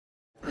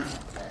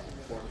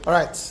All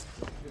right.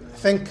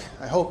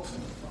 I hope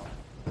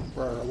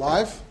we're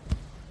alive.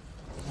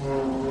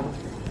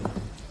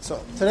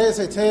 So today is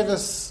Hei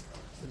Teves,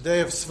 the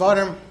day of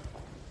seforim,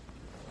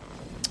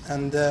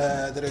 and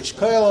the Reish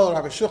Koil,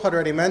 Rabbi Shuch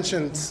already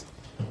mentioned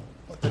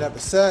what the Rebbe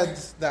said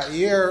that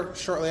year.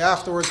 Shortly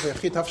afterwards, Hei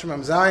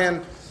Teves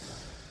Zayin,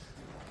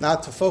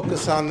 not to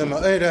focus on the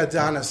Ma'ira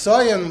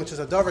D'Anasoyin, which is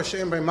a davar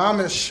she'im bei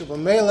mamish,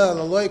 v'meila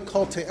l'loi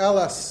kol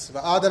te'elas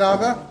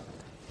v'adarava.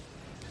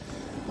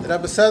 The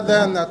Rebbe said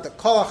then that the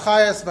kol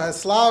hachayas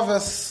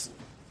v'heslavas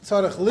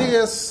tzarich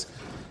liyas,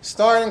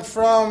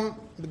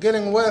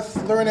 beginning with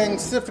learning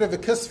Sifrei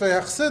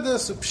v'Kisvei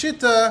Achsidus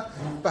Upshita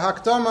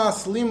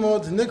b'Hakdamas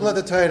Limud Nigla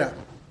de Torah.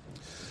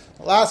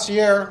 Last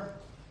year,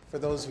 for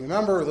those who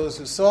remember, or those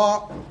who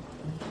saw,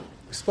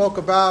 we spoke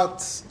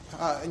about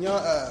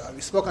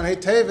we spoke on Hei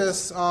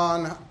Teves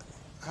on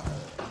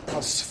how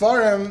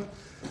seforim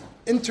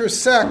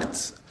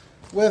intersect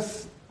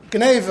with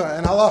Gneva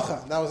and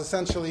Halacha. That was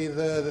essentially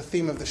the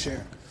theme of the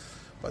shir.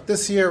 But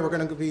this year we're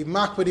going to be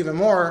makbid even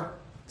more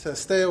to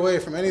stay away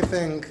from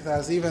anything that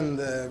has even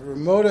the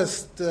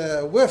remotest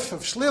whiff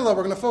of shlila.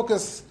 We're going to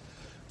focus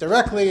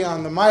directly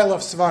on the mile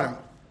of seforim.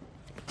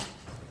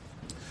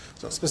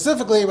 So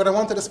specifically what I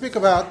wanted to speak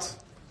about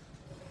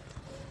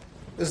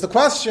is the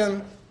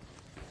question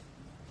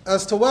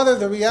as to whether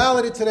the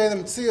reality today, the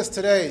Metzias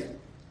today,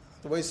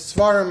 the way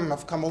seforim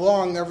have come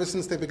along ever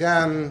since they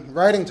began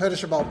writing Torah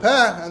Sheba'al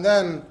Peh, and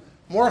then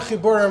more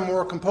chiburim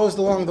were composed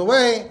along the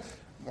way,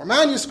 more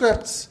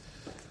manuscripts,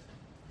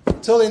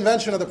 till the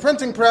invention of the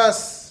printing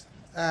press,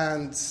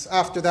 and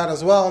after that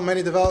as well,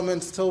 many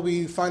developments till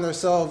we find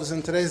ourselves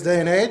in today's day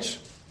and age.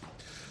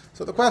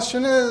 So the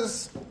question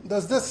is,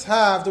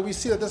 do we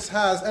see that this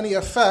has any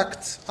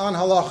effect on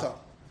halacha?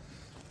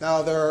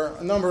 Now there are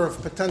a number of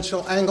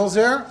potential angles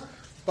here,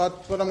 but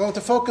what I'm going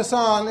to focus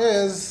on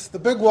is the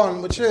big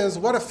one, which is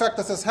what effect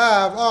does this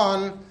have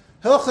on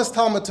Hilchas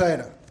Talmud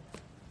Torah?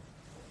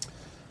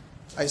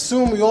 I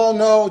assume we all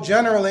know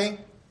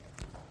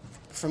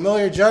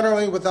familiar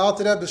generally with the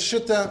Alter Rebbe's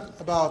Shitta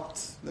about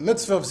the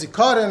mitzvah of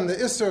Zikaron, the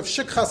Isser of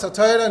Shikchas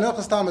HaTorah and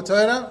Hilchas Talmud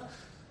Torah.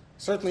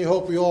 Certainly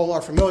hope we all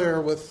are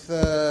familiar with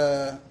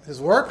his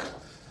work.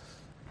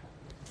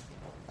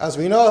 As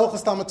we know,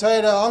 Hilchas Talmud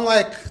Torah,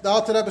 unlike the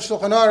Alter Rebbe's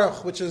Shulchan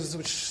Aruch, which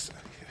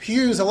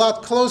hews a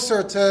lot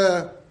closer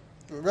to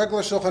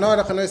regular Shulchan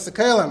Aruch and Eis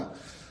Kelim,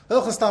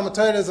 Hilchas Talmud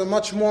Torah is a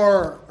much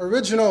more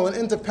original and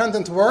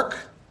independent work.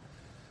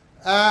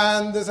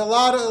 And there's a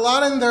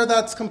lot in there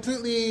that's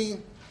completely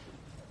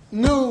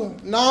new,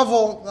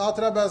 novel. The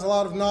Alter Rebbe has a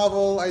lot of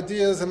novel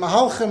ideas and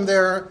mahalchim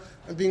there,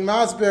 and being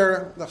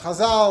masber, the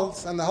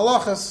chazals and the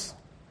halachas.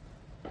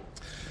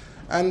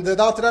 And the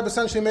Alter Rebbe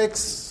essentially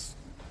makes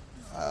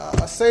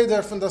a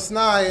seder from the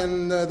Snai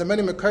and the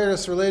many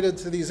Mekayros related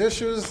to these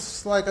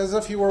issues, like as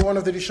if he were one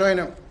of the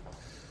Rishonim.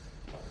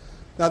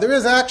 Now the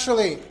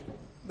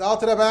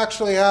Alter Rebbe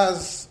actually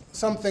has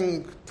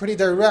something pretty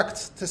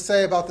direct to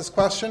say about this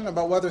question,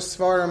 about whether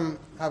seforim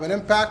have an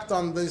impact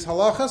on these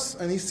halachas,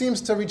 and he seems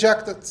to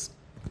reject it.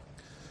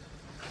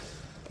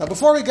 Now,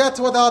 before we get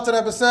to what the Alter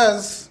Rebbe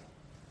says,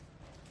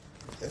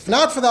 if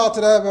not for the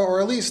Alter Rebbe, or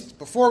at least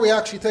before we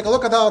actually take a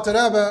look at the Alter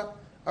Rebbe,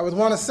 I would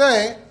want to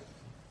say,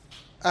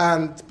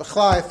 and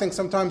b'chlai, I think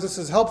sometimes this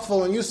is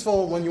helpful and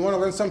useful when you want to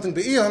learn something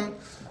be'iyun,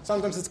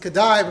 sometimes it's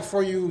kedai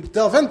before you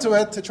delve into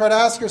it, to try to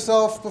ask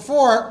yourself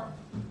before,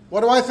 what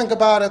do I think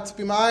about it?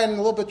 Be ma'ayin a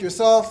little bit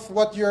yourself,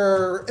 what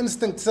your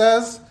instinct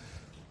says,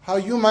 how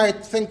you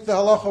might think the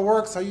halacha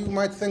works, how you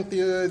might think the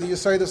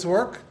yesodis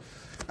work.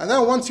 And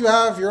then once you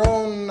have your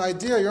own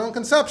idea, your own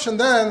conception,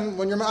 then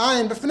when you're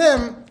ma'ayin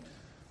b'fnim,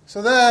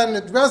 so then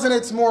it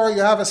resonates more, you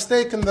have a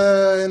stake in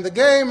the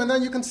game, and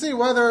then you can see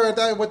whether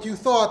what you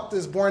thought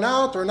is borne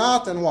out or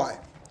not, and why.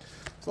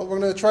 So we're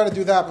going to try to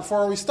do that.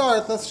 Before we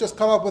start, let's just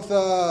come up with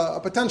a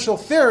potential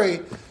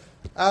theory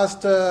as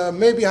to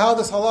maybe how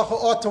this halacha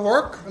ought to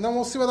work, and then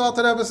we'll see what the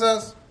Alter Rebbe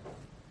says.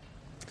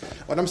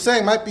 What I'm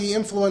saying might be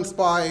influenced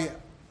by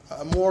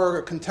a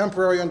more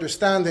contemporary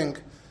understanding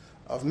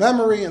of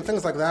memory and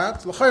things like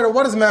that.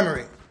 What is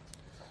memory?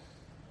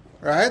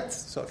 Right?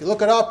 So if you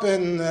look it up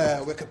in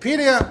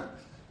Wikipedia,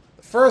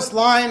 the first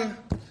line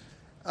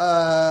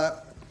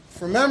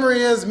for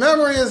memory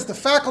is the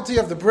faculty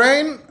of the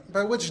brain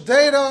by which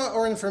data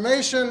or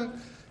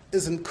information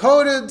is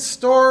encoded,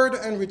 stored,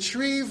 and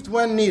retrieved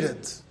when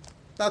needed.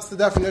 That's the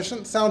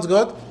definition. Sounds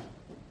good.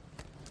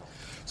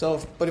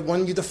 But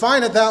when you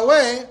define it that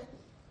way,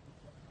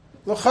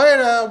 we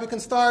can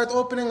start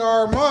opening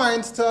our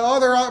minds to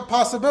other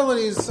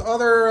possibilities,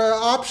 other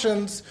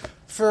options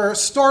for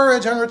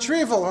storage and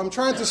retrieval. I'm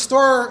trying to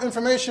store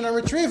information and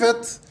retrieve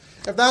it.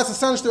 If that's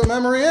essentially what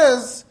memory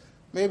is,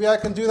 maybe I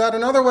can do that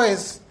in other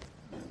ways,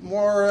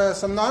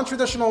 some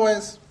non-traditional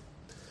ways.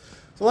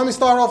 So let me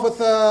start off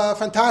with a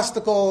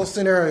fantastical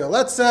scenario.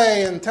 Let's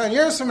say in 10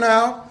 years from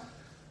now,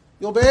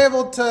 you'll be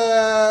able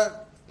to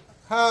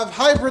have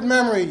hybrid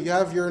memory. You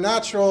have your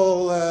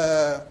natural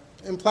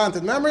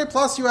implanted memory,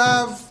 plus you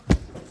have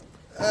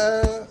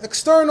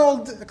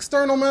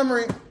external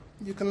memory.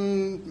 You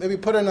can maybe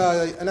put in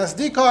an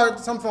SD card,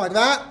 something like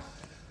that,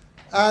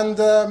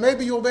 and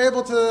maybe you'll be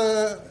able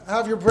to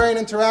have your brain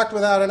interact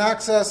with that and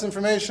access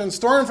information,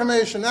 store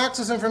information,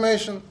 access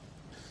information.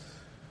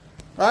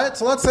 Right?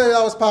 So let's say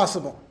that was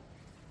possible.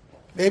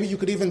 Maybe you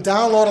could even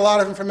download a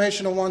lot of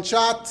information in one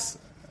shot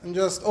and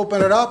just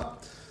open it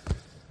up.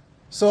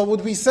 So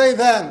would we say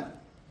then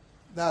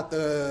that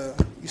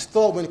you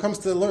still, when it comes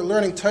to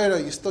learning Torah,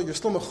 you're still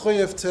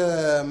mechuyev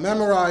to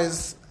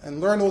memorize and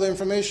learn all the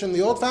information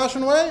the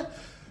old-fashioned way?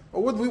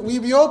 Or would we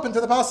be open to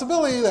the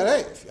possibility that,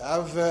 hey, if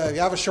you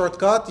have a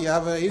shortcut, you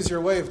have an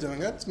easier way of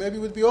doing it, maybe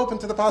we'd be open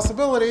to the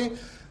possibility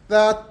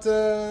that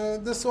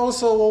this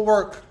also will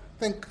work. I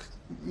think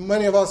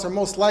many of us are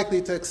most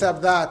likely to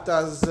accept that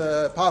as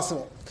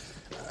possible,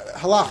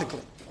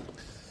 halachically.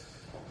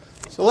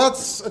 So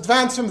let's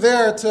advance from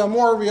there to a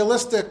more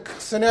realistic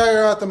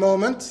scenario at the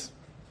moment.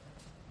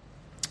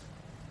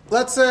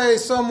 Let's say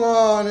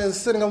someone is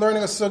sitting and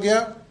learning a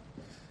sugya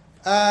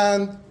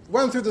and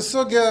went through the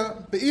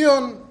sugya,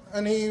 be'iyun,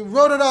 and he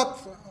wrote it up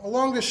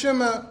along the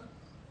shima,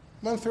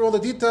 went through all the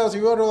details, he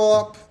wrote it all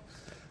up.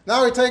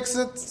 Now he takes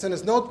it, it's in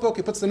his notebook,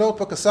 he puts the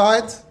notebook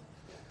aside,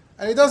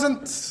 and he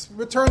doesn't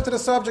return to the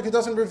subject, he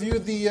doesn't review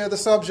the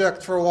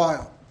subject for a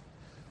while.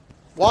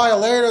 A while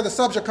later, the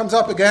subject comes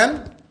up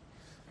again,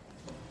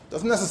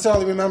 doesn't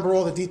necessarily remember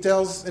all the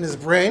details in his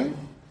brain,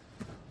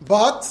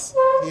 but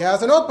he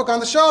has a notebook on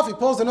the shelf, he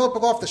pulls the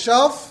notebook off the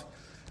shelf,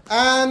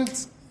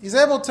 and he's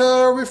able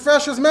to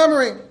refresh his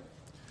memory.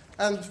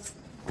 And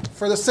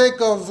for the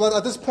sake of,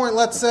 at this point,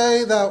 let's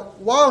say that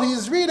while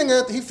he's reading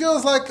it, he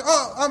feels like,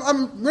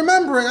 I'm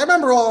remembering, I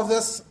remember all of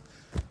this.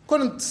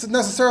 Couldn't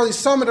necessarily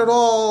sum it at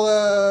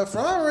all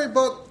from memory,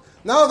 but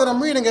now that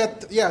I'm reading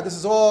it, this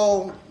is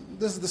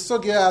the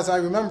sugya as I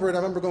remember it, I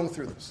remember going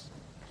through this.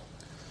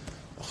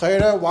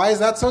 Why is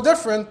that so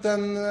different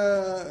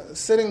than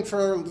sitting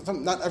for,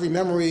 not every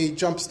memory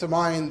jumps to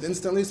mind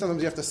instantly,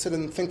 sometimes you have to sit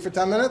and think for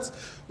 10 minutes.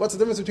 What's the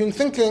difference between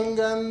thinking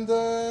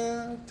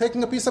and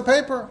taking a piece of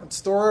paper? It's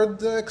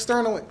stored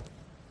externally.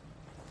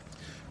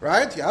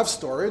 Right? You have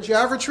storage, you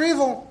have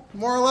retrieval,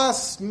 more or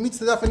less meets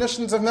the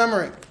definitions of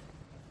memory.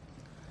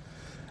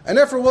 And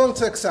if we're willing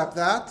to accept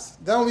that,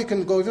 then we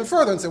can go even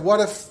further and say, what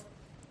if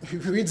he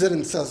reads it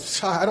and says,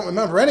 I don't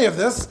remember any of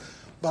this,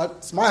 but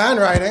it's my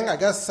handwriting. I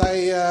guess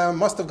I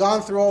must have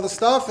gone through all the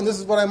stuff, and this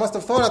is what I must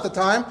have thought at the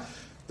time.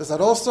 Does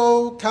that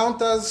also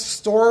count as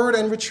stored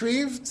and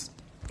retrieved?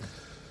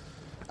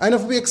 And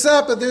if we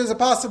accept that there's a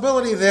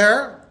possibility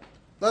there,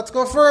 let's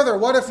go further.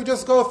 What if you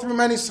just go through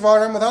many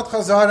seforim without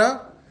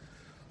chazara,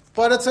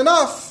 but it's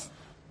enough,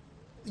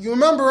 you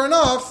remember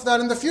enough that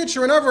in the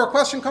future, whenever a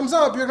question comes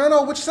up, you're going to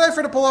know which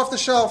sefer to pull off the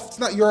shelf. It's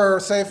not your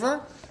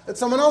sefer, it's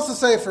someone else's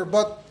sefer,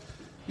 but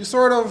you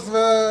sort of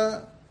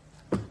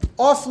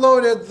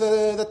offloaded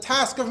the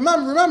task of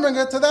remembering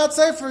it to that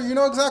sefer. You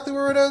know exactly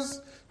where it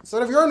is.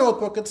 Instead of your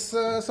notebook, it's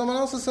someone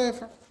else's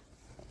sefer.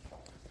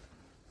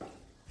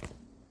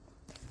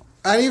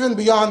 And even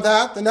beyond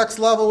that, the next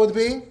level would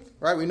be,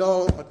 right, we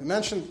know, like we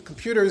mentioned,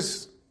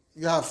 computers,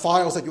 you have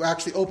files that you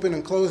actually open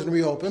and close and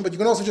reopen, but you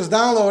can also just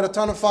download a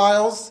ton of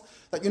files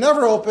that you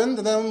never opened,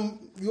 and then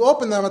you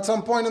open them at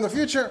some point in the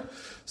future.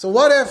 So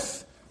what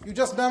if you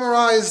just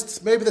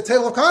memorized maybe the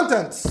table of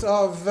contents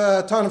of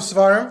a ton of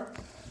seforim,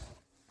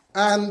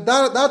 and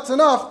that's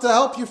enough to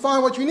help you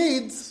find what you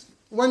need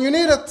when you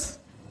need it.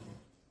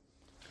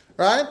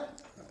 Right?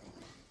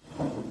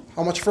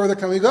 How much further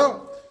can we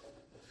go?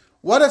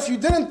 What if you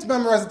didn't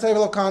memorize the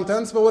table of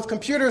contents, but with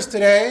computers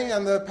today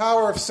and the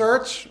power of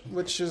search,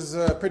 which is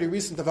a pretty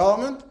recent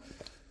development,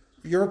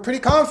 you're pretty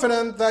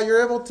confident that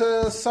you're able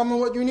to summon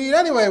what you need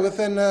anyway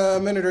within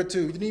a minute or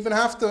two. You didn't even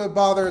have to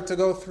bother to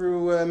go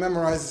through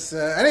memorize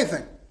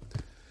anything.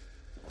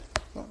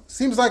 Well,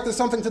 seems like there's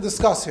something to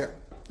discuss here.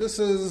 This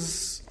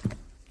is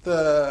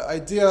the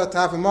idea to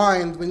have in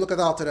mind when you look at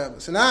the Alter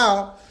Rebbe. So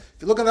now,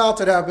 if you look at the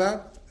Alter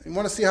Rebbe, you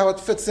want to see how it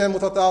fits in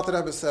with what the Alter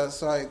Rebbe says.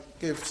 So I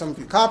gave some of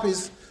you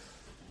copies.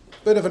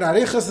 Bit of an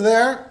arichas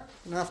there.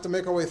 We have to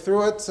make our way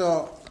through it.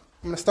 So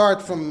I'm going to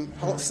start from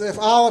Seif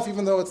Aleph,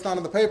 even though it's not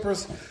in the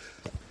papers.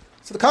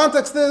 So the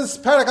context is,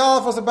 Perek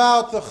Aleph was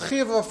about the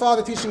chiv of a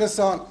father teaching his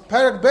son.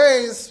 Perek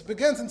Beis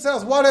begins and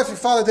says, what if your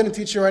father didn't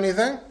teach you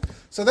anything?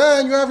 So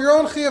then you have your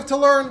own chiv to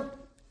learn.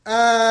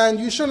 And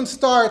you shouldn't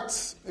start,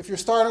 if you're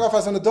starting off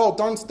as an adult,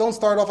 don't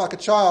start off like a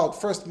child.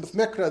 First with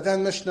Mikra,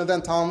 then Mishnah,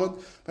 then Talmud.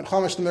 Ben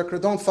Chumash to Mikra,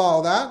 don't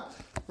follow that.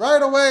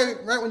 Right away,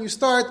 right when you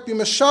start, be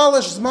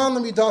Meshalish Zman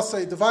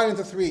Lemidasei, divide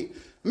into three.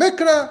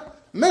 Mikra,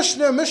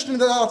 Mishnah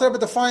the Alter Rebbe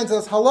defines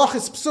as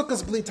halachis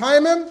psukas bli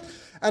taimim.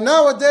 And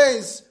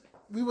nowadays,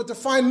 we would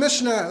define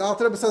Mishnah, the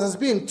Alter Rebbe says, as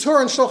being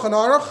Tur and Shulchan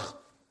Aruch.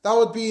 That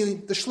would be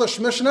the Shlish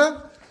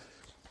Mishnah.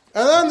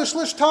 And then the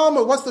Shlish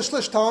Talmud. What's the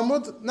Shlish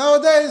Talmud?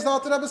 Nowadays, the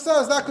Alter Rebbe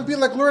says that could be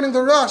like learning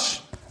the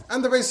Rosh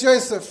and the Beis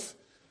Yosef,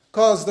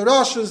 because the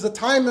Rosh is the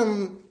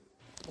Taimim.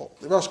 Well,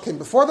 the Rosh came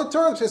before the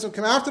Torah, the Beis Yosef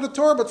came after the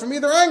Torah. But from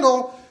either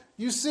angle,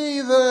 you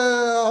see the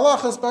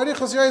halachas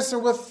barichas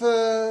Yosef with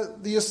the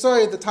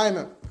Yesod, the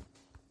Taimim.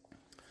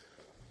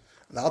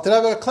 The Alter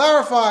Rebbe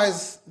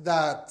clarifies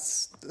that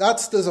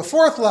there's a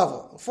fourth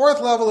level. The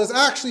fourth level is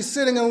actually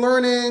sitting and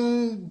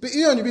learning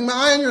Be'iyun, you're being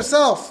ma'ayin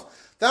yourself.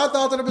 That the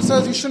Alter Rebbe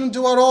says you shouldn't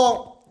do at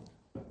all.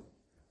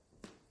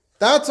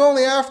 That's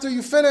only after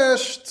you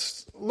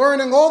finished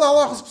learning all the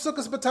halachas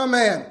psukas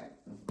b'tamein.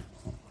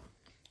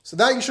 So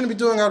that you shouldn't be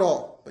doing at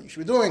all. But you should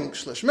be doing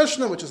Shlish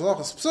Mishnah, which is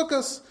halachas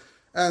psukas,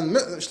 and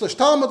Shlish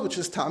Talmud, which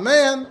is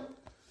tamein.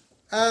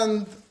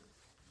 And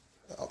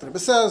the Alter Rebbe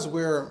says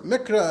where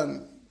Mikra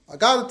and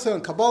Agadata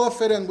and Kabbalah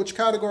fit in, which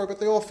category, but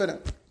they all fit in.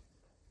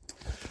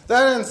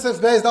 Then in Sif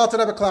Beis, the Alter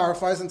Rebbe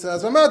clarifies and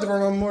says,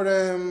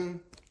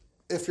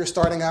 if you're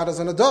starting out as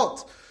an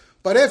adult.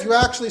 But if you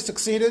actually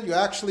succeeded, you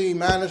actually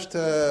managed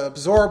to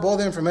absorb all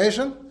the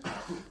information,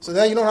 so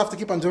then you don't have to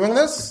keep on doing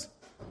this,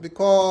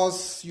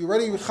 because you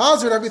already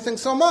chazered everything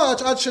so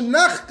much. Hei Teves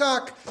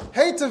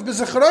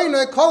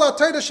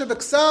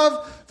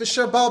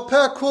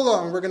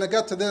and we're going to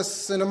get to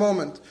this in a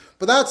moment.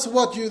 But that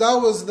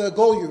was the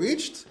goal you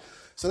reached.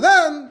 So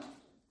then,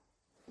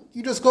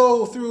 you just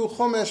go through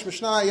Chumash,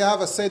 Mishnah, you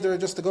have a Seder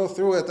just to go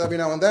through it every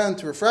now and then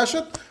to refresh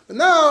it. But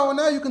now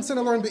you can sit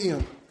and learn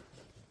Be'iyun.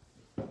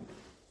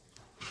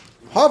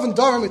 Havin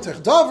davar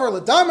mitech davar,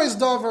 ledames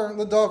davar,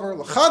 ledavar,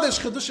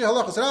 lechadesh chedushi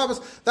halachas rabbis.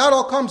 That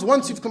all comes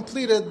once you've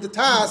completed the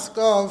task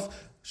of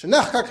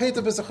shenechkak Hei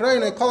Teves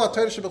b'zechrayne kol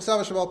ha'torah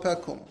sheb'chsav shebal peh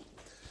kum.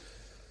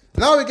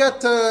 Now we get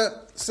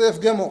to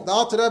Seif Gimel, the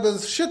Alter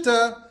Rebbe's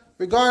shitta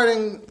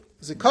regarding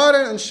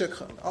zikaron and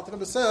shikha. The Alter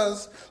Rebbe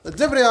says the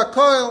divrei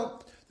hakoil.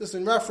 This is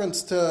in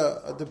reference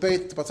to a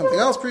debate about something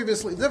else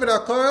previously. Divrei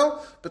hakoil,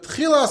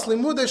 betchilas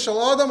limudei shel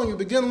adam, when you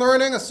begin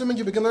learning, assuming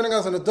you begin learning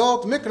as an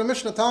adult, Mikra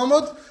Mishnah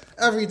Talmud,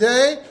 every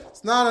day.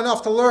 It's not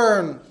enough to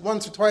learn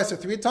once or twice or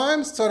three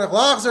times. Tzarech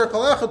lachzer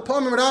kol echad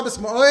pamim rabbis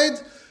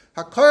ma'oid,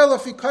 hakoil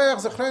afi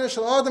koyach zachrayne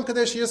shel adam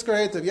kadesh yizkar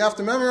Hei Teves. You have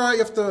to memorize,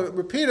 you have to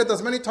repeat it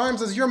as many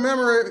times as your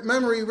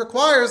memory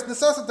requires,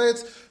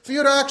 necessitates for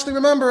you to actually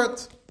remember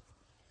it.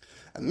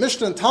 And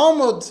Mishnah and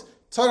Talmud,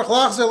 tzarech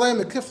lachzer leim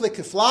mekifle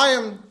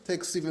kiflayim,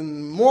 takes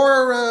even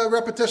more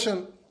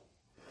repetition.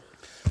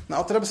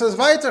 Now the Rebbe says,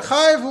 "Vayter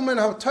chayiv u'min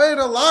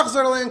ha'torah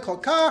lachzer leim kol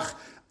kach,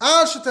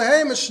 al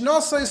shetahei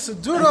mishnosei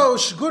sedura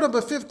u'shgura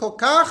b'fiv kol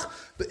kach,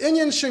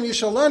 be'inyan shem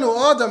yishalenu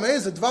adam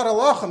ez dvar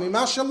halacha mima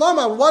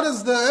shaloma." What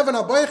is the even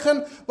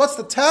habaychen? What's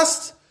the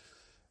test?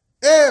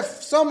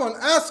 If someone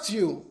asks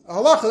you a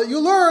halacha that you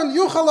learned,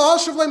 yuchal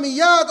lahashiv leim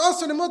miyad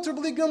aser nemuter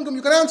b'li gumgum,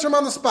 you can answer him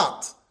on the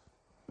spot.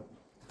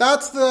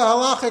 That's the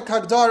halachic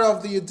hagdara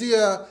of the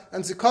idea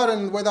and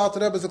zikaron, the way the Alter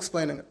Rebbe is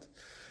explaining it.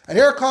 And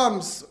here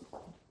comes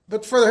the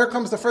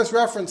first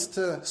reference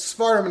to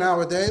seforim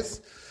nowadays.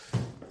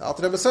 The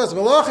Alter Rebbe says,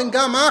 "V'lochin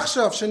gam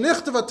achshav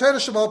shenichtav ha'torah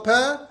shebal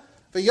peh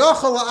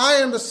v'yachal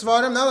la'ayin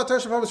b'seforim." Now the Torah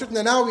shebal peh is written,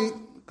 and now we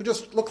could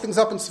just look things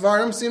up in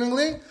seforim,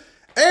 seemingly.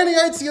 You're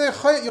not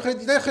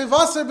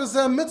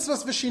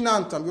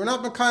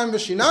mekayim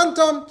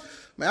v'shinantam.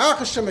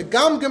 Me'achas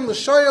shemegam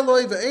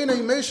l'shoyeloi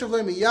v'einay meishav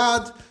le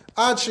miyad.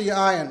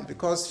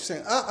 Because you're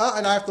saying,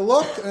 and I have to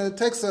look, and it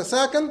takes a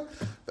second.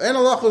 Which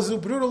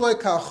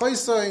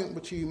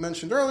you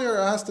mentioned earlier,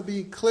 it has to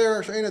be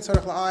clear,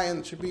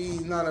 it should be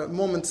not a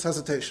moment's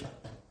hesitation.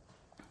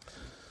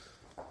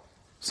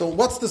 So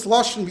what's this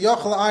lashon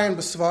b'yachal ayin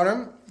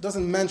b'svarim? It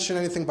doesn't mention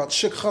anything about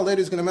shikha. Later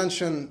he's going to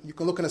mention, you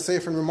can look in a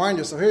sefer and remind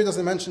you. So here he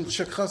doesn't mention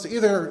shikha, so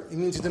either he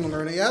means he didn't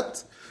learn it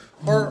yet,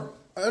 or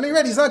at any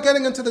rate, he's not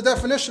getting into the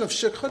definition of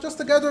shikha, just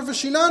the gather of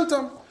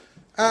v'shinantam.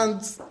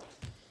 And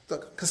the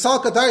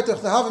Kasalka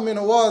Daitach, the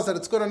Havamina was that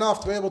it's good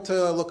enough to be able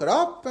to look it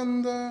up,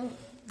 and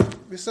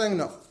we're saying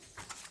no.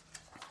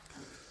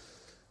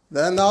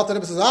 Then the Alter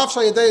Rebbe says,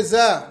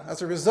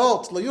 as a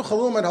result,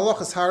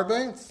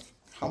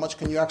 how much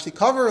can you actually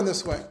cover in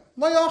this way?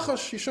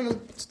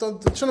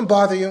 It shouldn't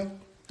bother you.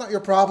 It's not your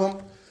problem.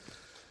 He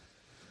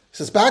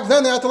says, back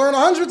then they had to learn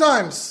 100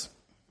 times.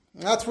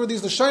 And that's where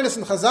these Lashonis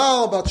in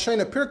Chazal about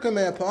Shena Pirka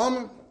Mea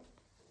Pa'amim.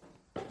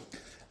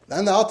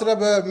 Then the Alter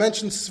Rebbe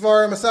mentions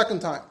Seforim a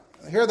second time.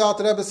 Here the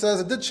Alter Rebbe says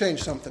it did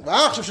change something.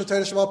 Now that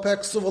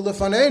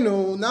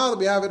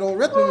we have it all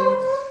written,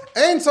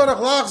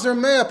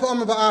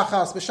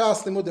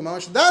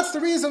 that's the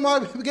reason why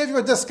we gave you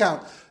a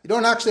discount. You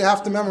don't actually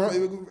have to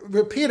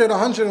repeat it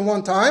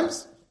 101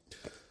 times.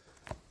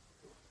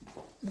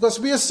 Because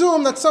we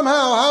assume that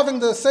somehow having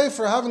the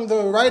sefer, having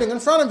the writing in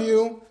front of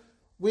you,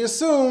 we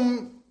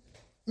assume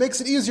makes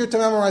it easier to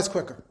memorize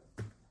quicker.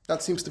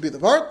 That seems to be the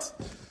vart.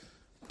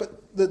 But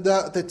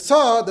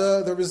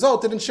the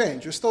result didn't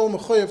change. You're still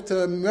mechuyev to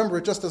remember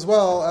it just as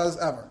well as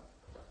ever.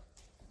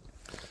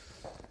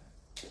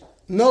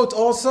 Note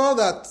also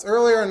that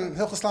earlier in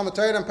Hilchos Lamed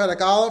Torah and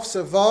Perek Aleph,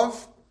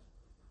 Sevav,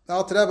 the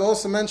Alter Rebbe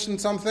also mentioned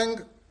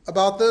something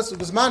about this.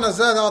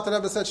 The Alter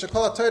Rebbe said,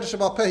 "Shekol ha'Torah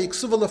shebal peh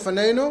hiksuva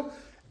lefaneinu,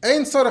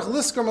 ein tzorech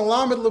lisker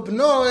melamed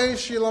lebnoi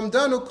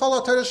shilamdenu kol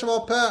ha'Torah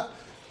shebal peh."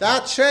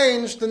 That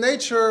changed the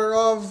nature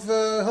of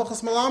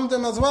Hilchos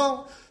Melamdim as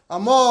well.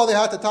 Amal, they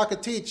had to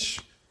teach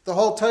the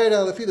whole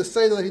Torah, the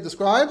Seder that he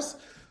describes.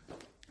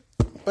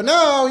 But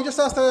now he just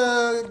has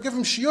to give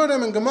him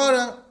shiurim and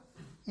Gemara.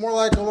 more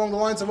like along the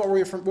lines of what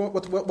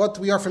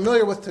we are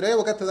familiar with today.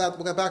 We'll get to that.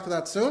 We'll get back to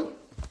that soon.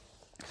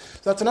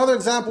 So that's another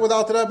example where the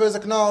Alter Rebbe is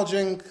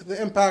acknowledging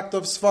the impact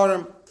of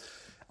seforim.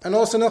 And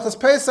also Nechas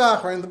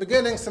Pesach, right in the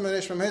beginning,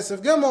 Siman from Hesev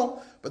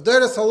Gimel, but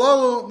Deiris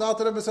Halalu, the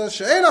Alter Rebbe says,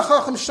 She'ena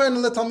Chacham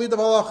Shein L'Talmid of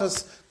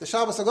Halachas, the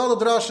Shabbos Agadu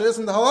Drasha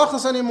isn't the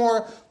Halachas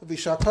anymore,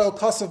 V'Shakol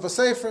Kasav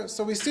V'Sefer.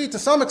 So we see to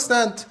some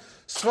extent,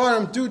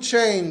 seforim do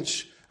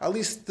change, at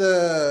least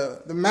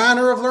the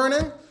manner of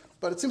learning,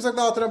 but it seems like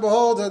the Alter Rebbe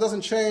holds that it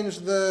doesn't change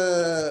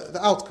the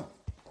outcome.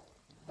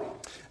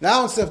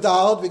 Now in Sif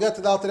Daled, we get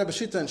to the Alter Rebbe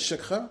Shita and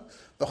Shikha.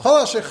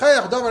 V'chol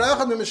HaShecheach Davar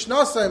Echad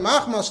B'Mishnasai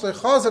Machmas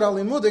Shleichazer Al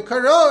Limudei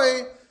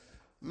Karoi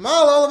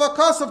Mal Olav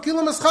HaKasav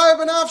Kilu Mischayev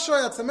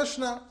B'Nafshoy. That's the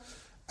Mishnah.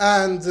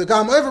 And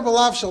Gam Over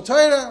B'Lav Shel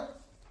Torah.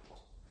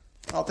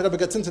 Alter Rebbe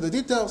gets into the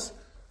details.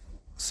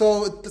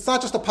 So it's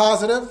not just a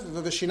positive,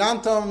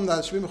 V'Shinantam,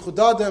 that should be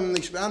Mechudadim,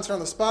 they should be answered on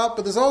the spot,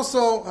 but there's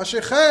also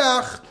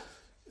HaShecheach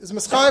is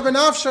Mischayev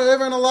B'Nafshoy,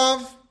 Ever and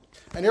Alav.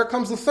 And here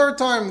comes the third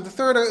time, the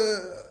third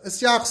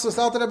Isyachsus.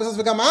 Alter Rebbe says,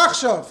 V'Gam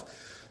Achshav.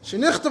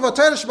 Shenichtav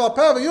HaTorah Shebal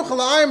Peh V'Yuchal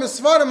Ha'ayim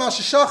Esvarim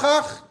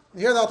Mashashachach.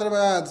 Here the Alter Rebbe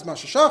adds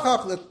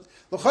Mashashachach, that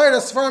L'chayr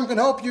Esvarim can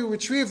help you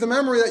retrieve the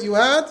memory that you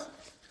had.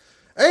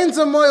 Ein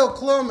Zamoyel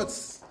Klum,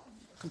 it's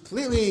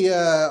completely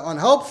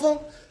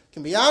unhelpful. It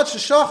can be Ad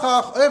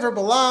Shashachach, Over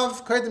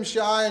B'Lav, Kaidim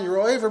She'ayin, you're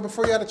over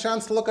before you had a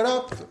chance to look it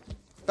up.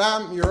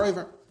 Bam, you're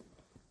over.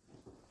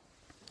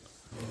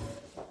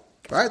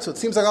 Right, so it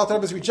seems like Alter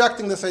Rebbe is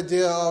rejecting this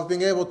idea of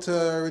being able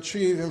to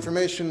retrieve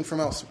information from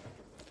elsewhere.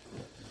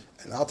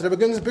 And Alter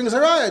Rebbe brings a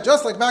raya,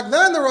 just like back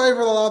then they were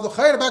over the law of the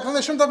Chayr, back then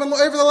they shouldn't have been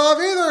over the law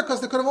either, because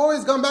they could have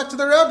always gone back to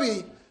the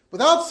Rebbe.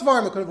 Without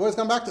seforim, it could have always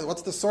gone back to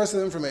what's the source of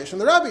the information?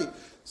 The Rebbe.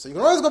 So you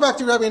can always go back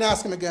to your Rebbe and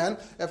ask him again.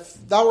 If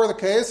that were the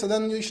case, so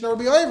then you should never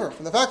be over.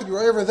 From the fact that you were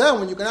over then,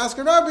 when you can ask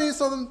your Rebbe,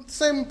 so the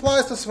same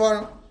applies to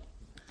seforim.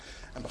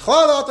 And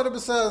B'chlal Alter Rebbe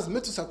says,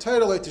 Mitzvus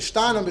HaTorah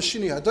le'tishtanam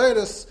b'shini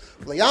hadoros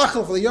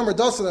le'yachil v'le'yomer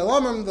dasa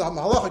le'lamim. The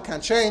halacha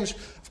can't change.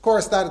 Of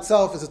course, that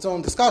itself is its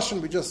own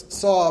discussion. We just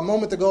saw a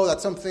moment ago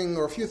that something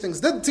or a few things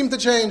did seem to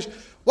change.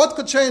 What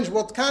could change?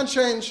 What can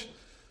change?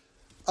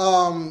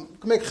 You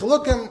can make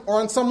chilukim, or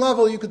on some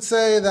level you could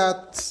say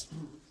that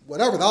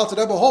whatever the Alter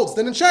Rebbe holds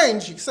didn't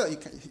change. You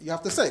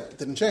have to say it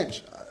didn't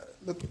change.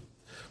 But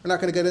we're not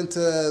going to get into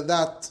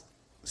that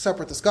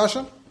separate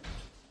discussion.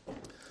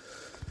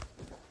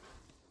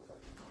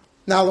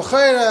 Now,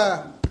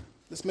 l'chayra,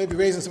 this may be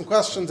raising some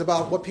questions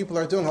about what people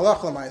are doing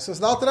halacha l'maisa. So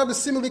the Alter Rebbe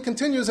similarly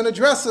continues and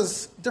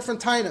addresses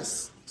different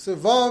tainas, Siv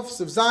Vav,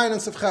 Siv Zayin, and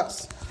Siv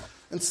Ches.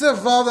 And Siv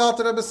Vav, the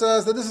Alter Rebbe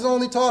says that this is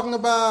only talking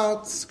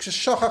about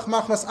k'shachach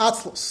machmas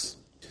atzlus.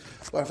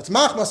 But if it's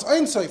machmas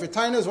einso, if your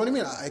taina is, what do you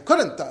mean? I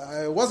couldn't,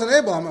 I wasn't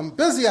able, I'm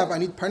busy, I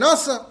need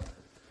parnasa.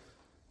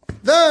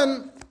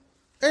 Then,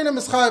 eina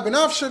mischai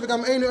b'nafshe,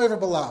 v'gam einu over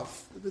b'lav.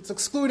 It's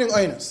excluding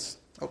einus.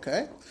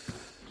 Okay.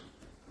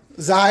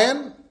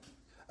 Zayin.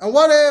 And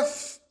what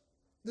if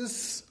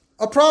this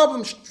a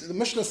problem? The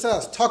Mishnah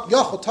says tak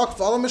yachol tak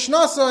v'ala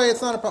mishnasai.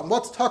 It's not a problem.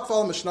 What's tak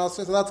v'ala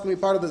mishnasai? So that's going to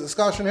be part of the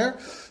discussion here.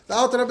 The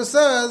Alter Rebbe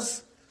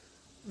says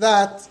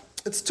that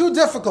it's too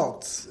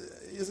difficult.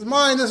 His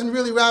mind isn't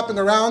really wrapping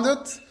around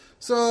it,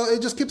 so it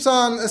just keeps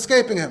on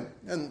escaping him,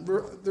 and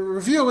the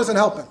review isn't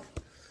helping.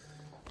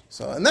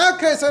 So in that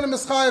case, even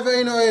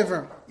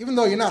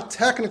though you're not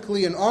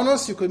technically an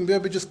onus, you could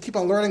maybe just keep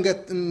on learning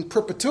it in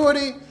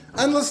perpetuity,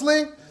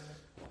 endlessly.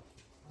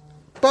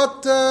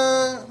 But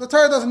the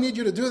Torah doesn't need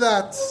you to do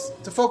that,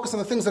 to focus on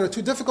the things that are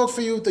too difficult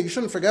for you, that you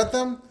shouldn't forget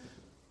them.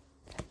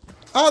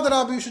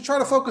 Adarabah, you should try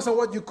to focus on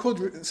what you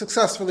could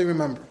successfully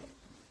remember.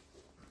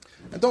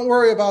 And don't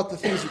worry about the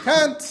things you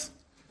can't,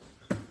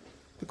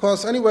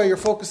 because anyway, you're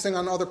focusing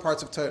on other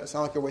parts of Torah. It's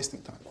not like you're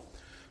wasting time.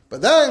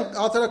 But then,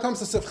 Alter Rebbe comes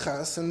to Sif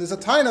Ches, and there's a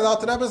taina that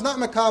Alter Rebbe is not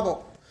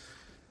mekabel.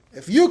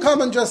 If you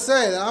come and just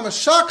say that I'm a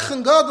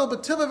shakchen gadol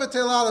b'tiva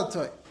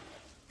v'teilalatoi,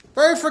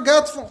 very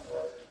forgetful,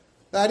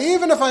 that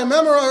even if I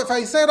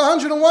say it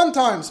 101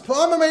 times,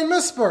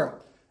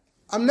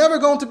 I'm never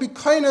going to be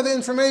kind of the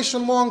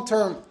information long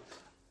term.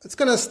 It's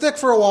going to stick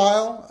for a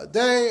while, a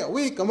day, a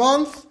week, a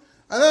month,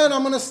 and then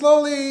I'm going to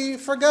slowly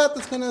forget.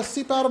 It's going to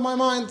seep out of my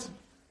mind.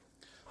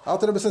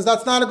 Alter Rebbe says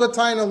that's not a good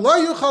taina. Lo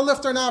yuchal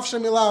lifter nafshe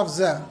milav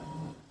zeh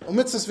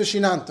umitzvos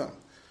v'shinantam,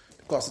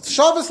 because it's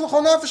Shabbos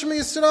l'chol nefesh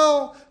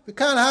miYisrael. We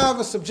can't have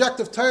a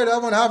subjective Torah,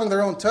 everyone having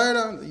their own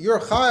Torah. You're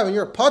chayav and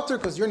you're patur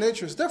because your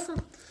nature is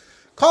different.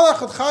 So the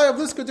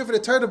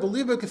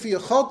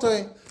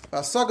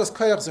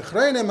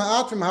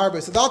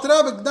Alter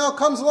Rebbe now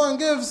comes along and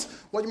gives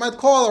what you might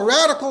call a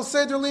radical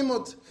Seder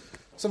Limud.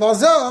 So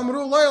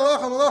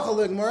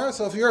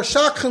if you're a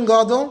Shakchen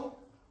Gadol,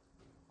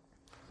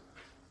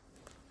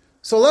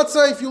 so let's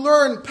say if you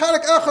learn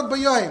Perek Echad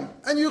B'Yayim,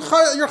 and you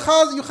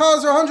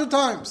chazer 100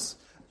 times,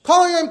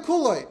 Kol Yom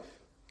Kuloi,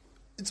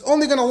 it's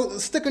only going to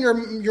stick in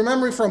your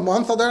memory for a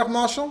month, Al Derech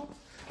Mashal,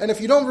 and if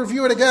you don't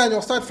review it again,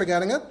 you'll start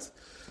forgetting it.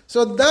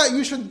 So that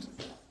you should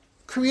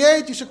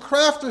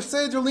craft a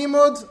Seder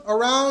Limud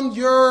around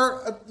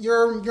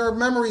your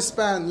memory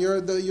span,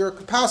 your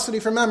capacity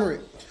for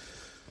memory.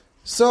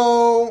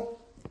 So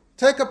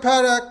take a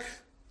perek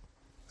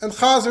and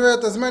chazer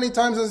it as many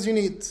times as you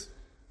need.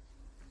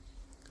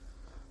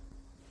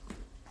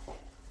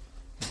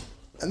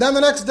 And then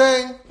the next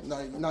day,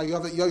 now your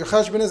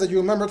cheshbon is that you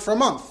remember it for a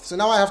month. So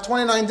now I have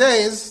 29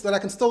 days that I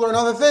can still learn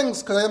other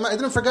things because I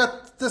didn't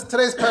forget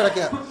today's perek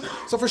yet.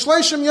 So for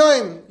Shleishim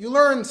Yoim, you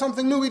learn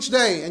something new each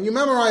day and you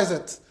memorize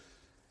it.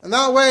 And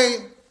that way,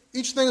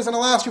 each thing is going to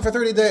last you for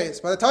 30 days.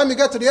 By the time you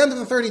get to the end of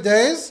the 30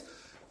 days,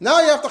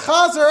 now you have to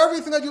chazer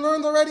everything that you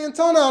learned already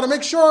until now to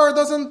make sure it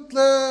doesn't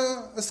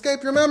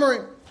escape your memory.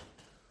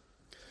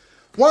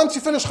 Once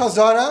you finish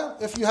chazara,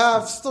 if you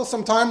have still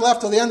some time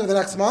left till the end of the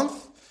next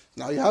month,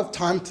 now you have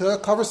time to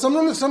cover some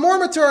more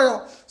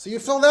material. So you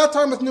fill that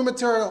time with new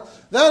material.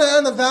 Then at the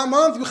end of that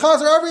month, you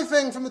chazer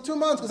everything from the 2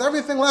 months, because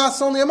everything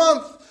lasts only a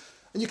month.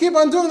 And you keep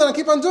on doing that and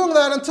keep on doing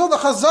that until the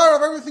chazar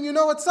of everything you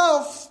know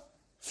itself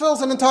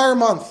fills an entire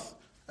month.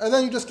 And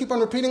then you just keep on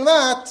repeating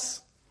that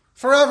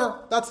forever.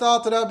 That's the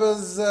Alter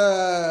Rebbe's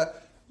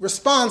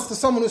response to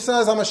someone who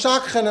says, I'm a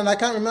shakchen and I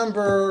can't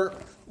remember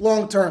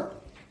long term.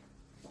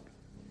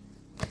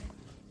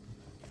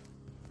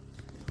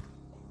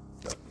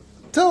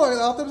 Till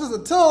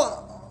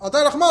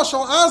Adarach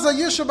Mashal Aza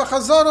Yisha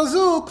B'Chazar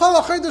Azu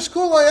Kol HaChedesh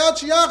Kula Yad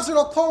Sheyachzir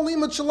Al Kol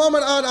Limud Shalom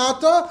Ad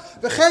Ata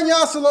V'Chen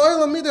Yasel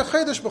Oilam Midei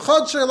Chedesh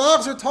B'Chadshei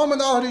L'Achzir Talmud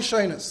Al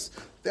Harishenis.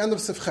 The end of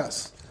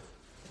Sifches.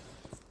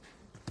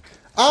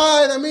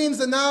 That means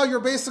that now you're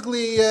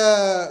basically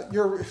for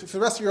the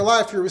rest of your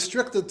life you're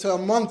restricted to a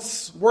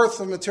month's worth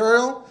of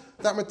material.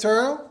 That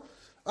material.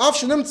 Av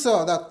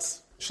Shenimtza that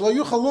Shlo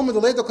Yuchal Lumid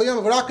Leida Kol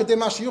Yom V'Rak Kadei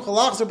Mash Yuchal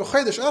Achzir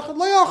B'Chedesh Echad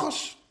Lo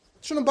Yachash.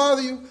 Shouldn't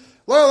bother you.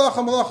 He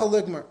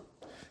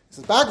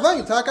says, back then,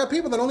 you talk about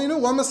people that only knew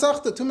one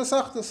Masechta, 2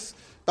 Masechtas.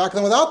 Back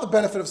then, without the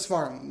benefit of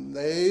seforim,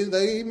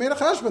 they made a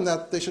cheshbon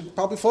that they should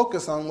probably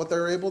focus on what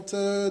they're able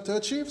to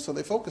achieve, so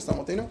they focused on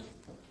what they knew.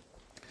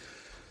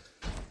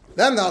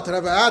 Then the Alter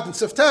Rebbe adds in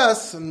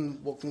Siftes,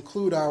 and we'll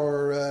conclude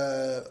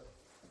our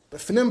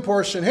Finim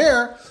portion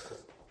here,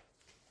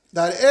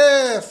 that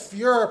if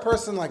you're a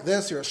person like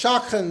this, you're a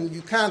shakchen,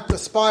 you can't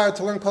aspire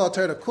to learn Kol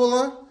HaTorah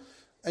Kula,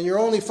 and you're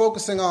only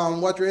focusing on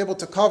what you're able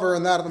to cover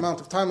in that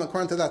amount of time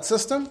according to that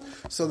system.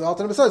 So the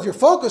Alter Rebbe says your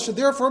focus should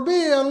therefore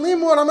be on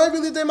limud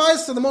ha'mevili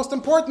demaisa, the most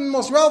important,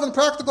 most relevant,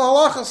 practical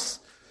halachas,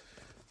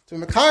 to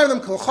mekayim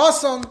them kol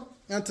chason,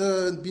 and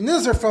to be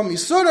nizer from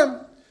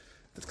isurim,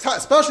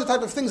 especially the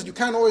type of things that you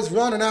can't always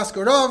run and ask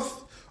a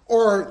rav,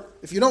 or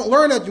if you don't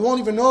learn it, you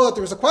won't even know that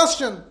there was a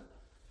question.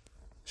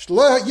 So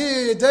what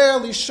is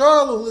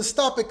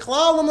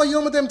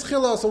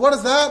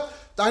that?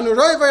 And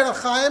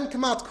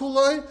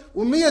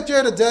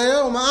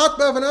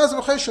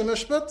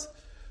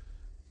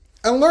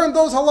learn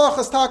those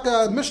halachas,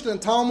 taka, Mishnah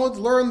and Talmud,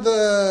 learn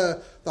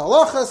the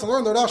halachas, and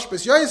learn the Rosh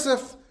Bes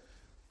Yosef,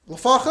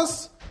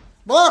 Lefachas,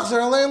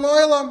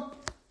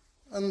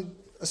 and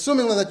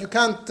assuming that you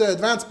can't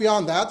advance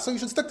beyond that, so you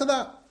should stick to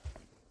that.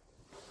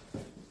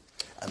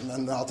 And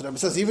then the Alter Rebbe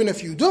says, even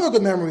if you do have a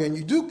good memory, and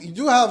you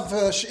do have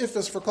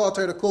she'ifas for Kol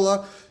HaTorah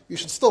Kula, you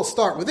should still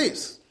start with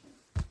these.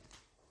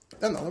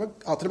 Then the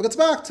Alter Rebbe gets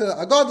back to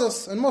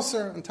Agadas and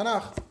Musar and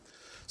Tanakh.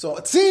 So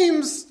it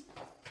seems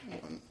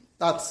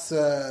that's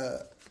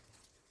the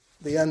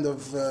end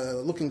of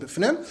looking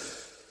b'fnim.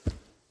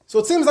 So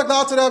it seems like the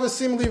Alter Rebbe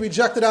seemingly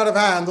rejected out of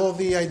hand all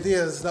the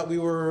ideas that we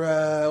were,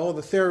 all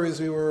the theories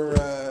we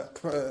were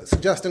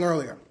suggesting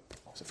earlier.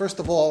 So first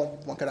of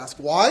all, one could ask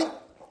why.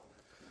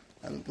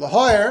 And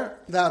Lahoyer,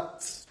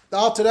 that the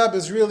Alter Rebbe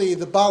is really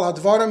the Baal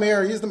HaDvarim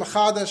here. He's the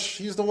Machadash.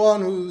 He's the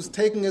one who's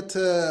taking it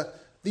to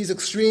these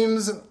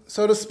extremes,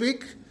 so to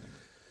speak.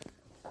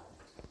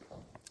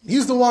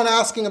 He's the one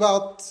asking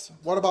about,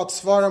 what about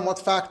Seforim? What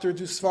factor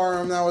do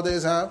Seforim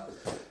nowadays have?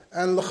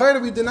 And l'chayr,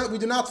 we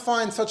do not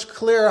find such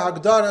clear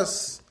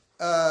Hagdaras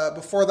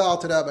before the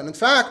Alter Rebbe. And in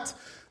fact,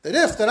 that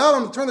if the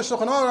Rambam turned the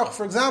Shulchan Aruch,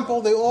 for example,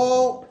 they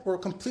all were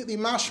completely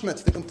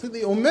mashmit. They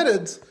completely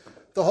omitted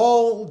the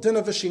whole din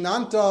of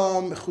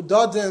Vishinanta,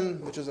 Mechudadin,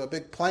 which is a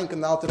big plank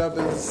in the Alter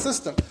Rebbe's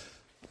system.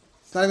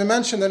 It's not even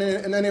mentioned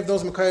in any of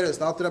those Makairas.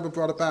 The Alter Rebbe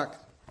brought it back.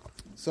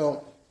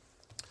 So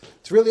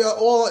it's really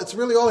all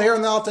here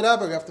in the Alter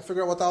Rebbe. We have to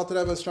figure out what the Alter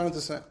Rebbe is trying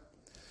to say.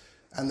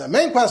 And the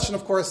main question,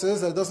 of course, is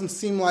that it doesn't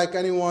seem like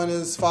anyone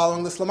is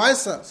following this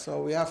Lamaisa.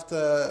 So we have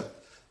to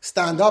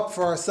stand up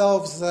for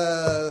ourselves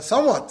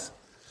somewhat.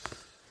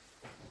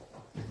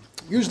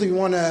 Usually we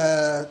want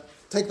to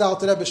take the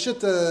Alter Rebbe shit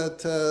to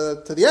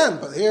the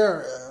end, but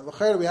here,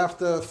 we have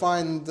to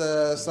find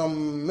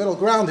some middle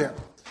ground here.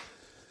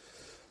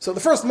 So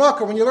the first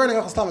makkah, when you're learning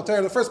Hilchos Talmud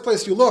Torah, the first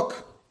place you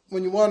look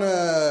when you want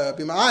to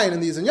be ma'ayin in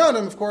these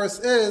inyanim, of course,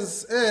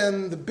 is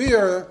in the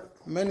beer,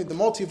 the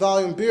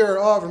multi-volume beer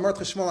of Rav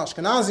Mordechai Shmuel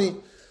Ashkenazi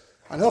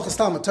on Hilchos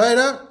Talmud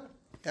Torah.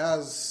 He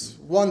has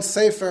one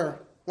sefer,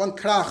 one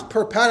krach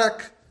per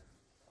perek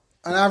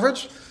on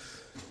average.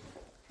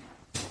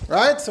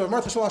 Right? So Rav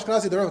Mordechai Shmuel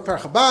Ashkenazi, the Rav Par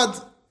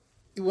Chabad,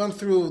 he went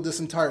through this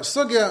entire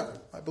sugya,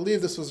 I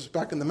believe this was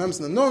back in the Mems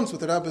and the Nuns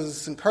with the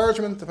Rebbe's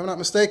encouragement, if I'm not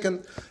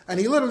mistaken. And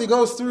he literally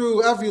goes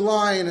through every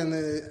line and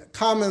the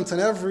comments and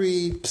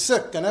every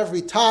psik and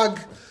every tag.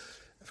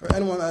 For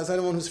anyone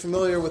who's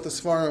familiar with the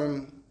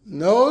seforim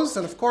knows.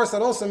 And of course,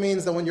 that also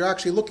means that when you're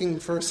actually looking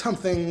for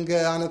something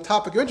on a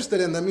topic you're interested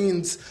in, that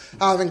means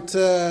having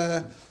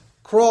to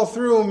crawl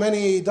through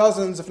many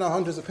dozens, if not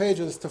hundreds of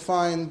pages to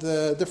find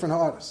different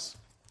ha'aras.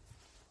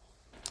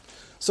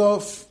 So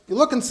if you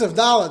look in Sif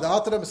Daled, the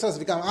Alter Rebbe says,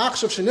 and the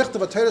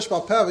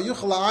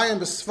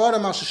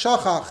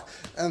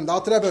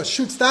Alter Rebbe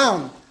shoots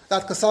down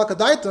that Kasal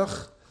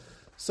Kadaitach.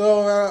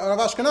 So Rav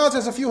Ashkenazi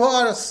has a few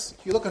ha'aras.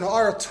 You look at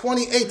ha'ara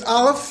 28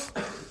 Aleph.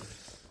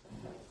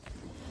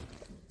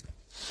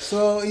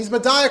 So he's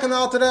Medayak and the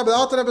Alter Rebbe. The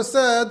Alter Rebbe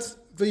said,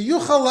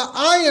 V'yuchal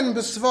la'ayin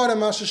b'svarim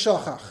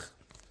ha'sheshachach.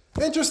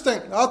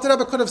 Interesting. The Alter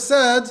Rebbe could have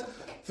said,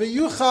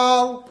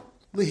 V'yuchal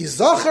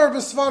lihizacher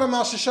b'svarim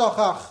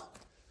ha'sheshachach.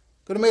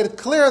 Could have made it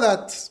clear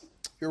that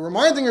you're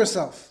reminding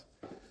yourself.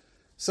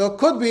 So it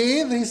could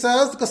be, he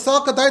says, the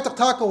Kasal Kadaitach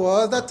Taka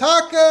was, that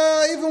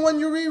Taka, even when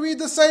you reread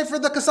the Sefer,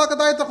 the Kasal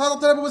Kadaitach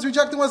Alter Rebbe was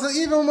rejecting, was that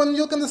even when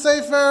you look in the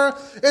Sefer,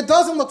 it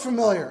doesn't look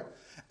familiar.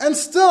 And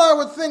still I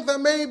would think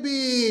that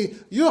maybe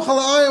Yuchal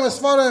Ayim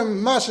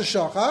Esfarim Masha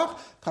Shachach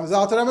comes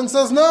out to them and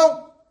says,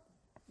 no,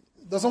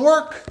 it doesn't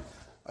work.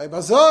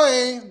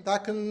 Bazoi,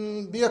 that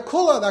can be a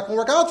kula, that can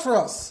work out for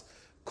us.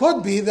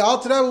 Could be, the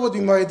Alter Rebbe would be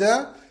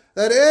Moedeh,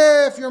 that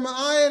if you're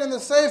ma'ayin in the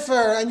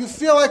Sefer and you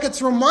feel like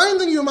it's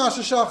reminding you Masha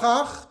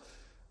Shachach,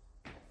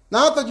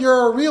 not that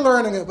you're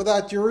relearning it, but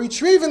that you're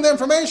retrieving the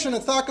information,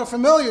 it's not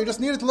familiar, you just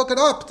needed to look it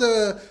up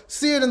to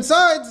see it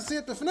inside, to see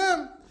it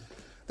b'fnim,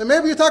 then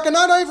maybe you're talking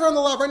not over on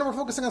the lav. Right now we're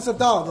focusing on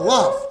Sefdal, the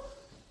lav.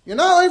 You're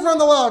not over on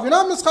the lav, you're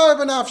not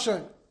mischayev and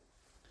afshin.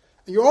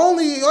 You're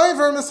only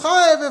over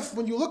mischayev if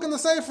when you look in the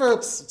Sefer,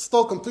 it's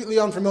still completely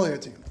unfamiliar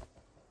to you.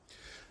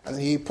 And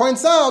he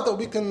points out that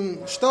we can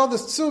shtel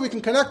this too, we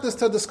can connect this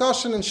to a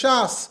discussion in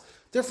Shas,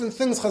 different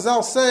things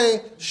Chazal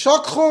say,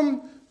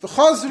 shakchum,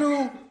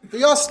 v'chazru,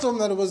 v'yastum,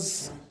 that it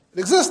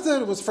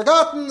existed, it was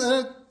forgotten,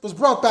 and it was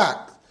brought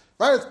back.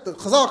 Right? The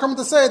Chazal come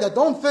to say that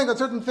don't think that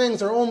certain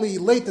things are only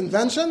late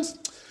inventions.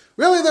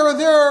 Really, they were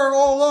there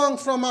all along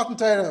from Matan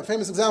Torah. A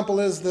famous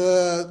example is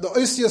the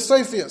Oisius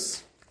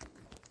Sophius.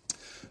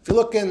 If you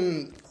look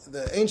in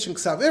the ancient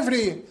Ksav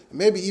Ivri,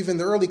 maybe even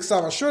the early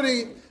Ksav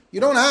Ashuri, you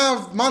don't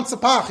have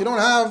mansapach, you don't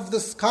have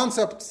this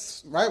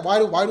concept, right?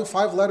 Why do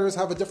 5 letters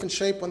have a different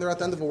shape when they're at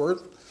the end of a word?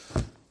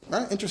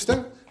 Right?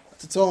 Interesting.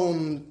 It's its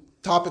own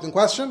topic and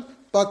question.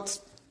 But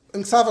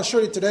in Ksav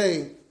Ashuri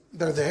today,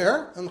 they're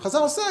there. And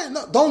Chazal say,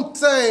 no, don't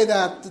say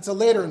that it's a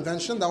later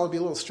invention. That would be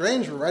a little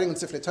strange. We're writing in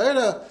Sifrei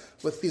Torah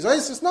with these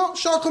Isis. No,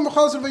 Shalkum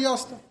B'chazir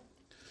V'yasta.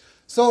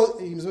 So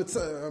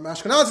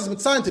Ashkenazi is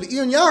mitzayin to the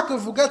Iyon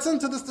Yaakov, who gets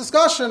into this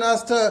discussion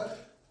as to,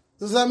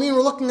 does that mean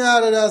we're looking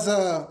at it as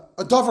a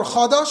davar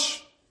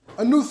chadash,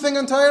 a new thing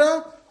in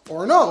Torah?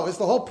 Or no, it's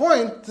the whole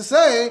point to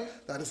say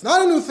that it's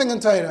not a new thing in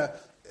Torah.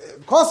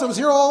 Because it was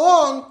here all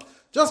along,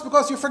 just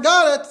because you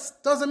forgot it,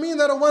 doesn't mean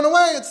that it went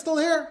away, it's still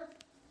here.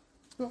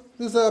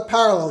 There's a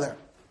parallel there.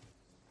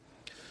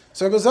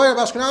 So Rebbe Zohar of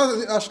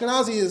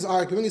Ashkenazi is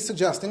arguing, he's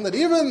suggesting that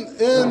even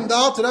in the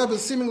Alter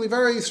Rebbe's seemingly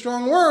very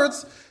strong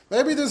words,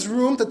 maybe there's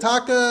room to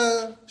take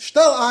a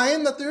shtel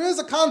ayin, that there is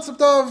a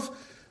concept of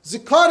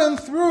zikaron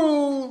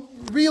through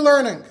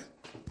relearning,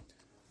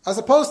 as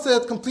opposed to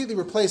it completely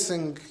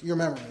replacing your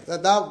memory.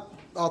 That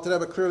Alter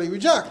Rebbe clearly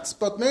rejects,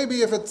 but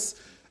maybe if it's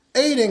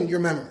aiding your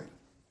memory.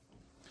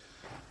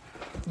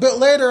 A bit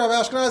later, Rav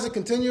Ashkenazi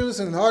continues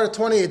in Ha'ara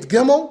 28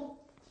 Gimel.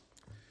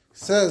 He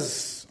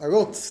says, I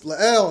wrote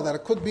La'el, that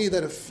it could be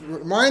that if it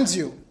reminds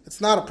you, it's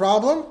not a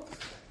problem.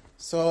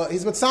 So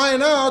he's mitzayin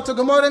now to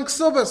Gemara in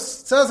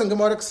Ksubis. It says in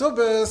Gemara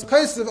Ksubis,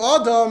 Kaisiv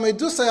Adam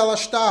Medusay al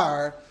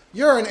Ashtar.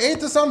 You're an aid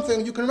to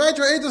something. You can write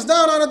your aidus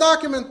down on a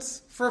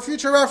document for a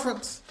future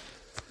reference.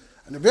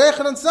 And the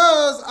Bechanan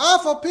says,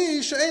 Afal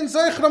pi she'ein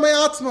zeichra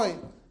me'atzmai.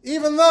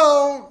 Even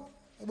though,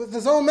 with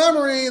his own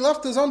memory,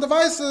 left his own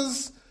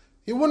devices,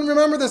 he wouldn't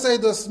remember this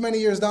aidus many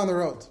years down the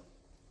road.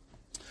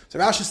 So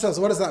Rashi says,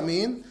 what does that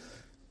mean?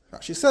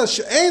 Rashi says,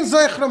 she'ein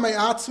zeichra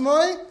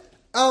me'atzmai,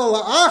 el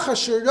la'acha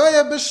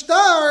shiraya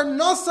b'shtar,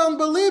 nasan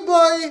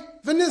b'libai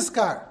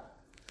v'nizkar.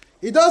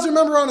 He does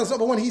remember on his own,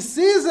 but when he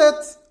sees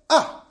it,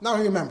 now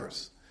he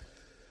remembers.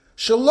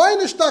 It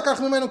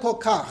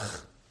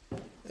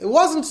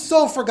wasn't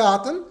so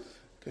forgotten.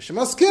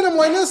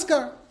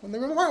 When they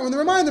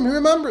remind him, he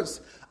remembers.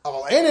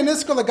 But if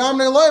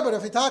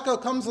Hitaka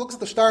comes, looks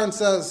at the star and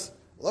says,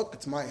 look,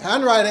 it's my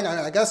handwriting,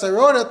 I guess I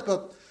wrote it,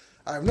 but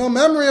I have no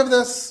memory of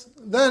this,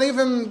 then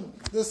even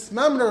this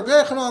memory of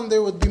Yechanan, they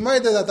would be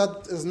made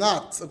that is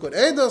not a good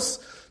edus.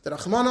 That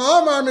Achmana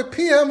Amar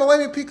mipiyam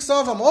malay mipik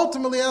savam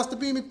ultimately has to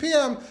be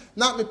mipiyam,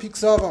 not mipik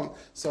savam.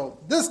 So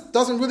this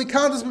doesn't really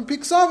count as mipik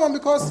savam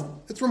because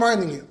it's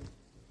reminding you.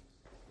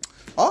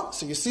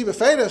 So you see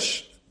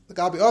befedish the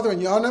Gabi other in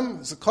Yanim,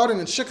 Zakarin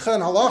and Shikha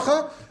and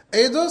Halacha,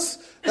 edus,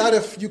 that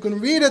if you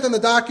can read it in the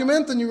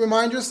document and you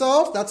remind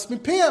yourself, that's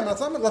mipiyam, that's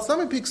not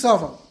mipik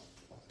savam.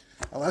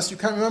 unless you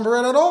can't remember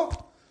it at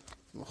all.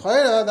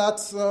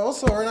 That's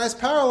also a nice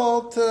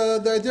parallel to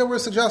the idea we're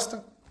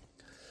suggesting.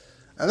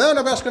 And then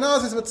Rabbi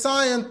Ashkenazi is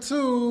mitzayin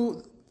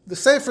to the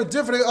Sefer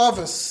Divrei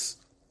Avos,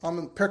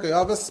 Pirkei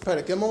Avos,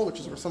 Perek Gimel, which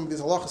is where some of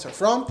these halachas are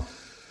from.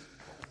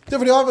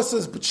 Divrei Avos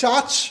is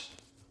B'chach.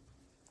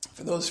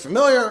 For those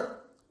familiar,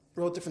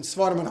 wrote different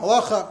seforim and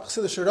halacha,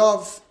 Chassidus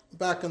Rav,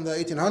 back in the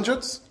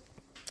 1800s.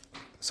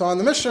 So on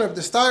the mission of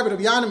the Stai,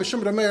 Rabbi Yana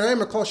Mishum Rabbi Meir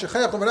Eimer Kol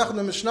Shechayach L'Varechad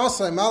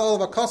L'Mishnasai Mal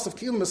Olav HaKasav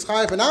Kilim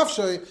Mischayev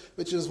V'Nafshay,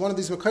 which is one of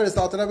these Mekayres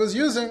that I was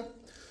using.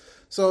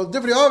 So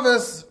Divrei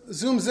Avos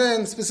zooms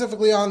in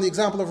specifically on the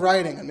example of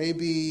writing, and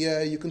maybe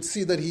you can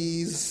see that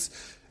he's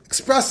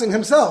expressing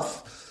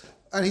himself.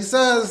 And he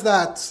says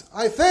that,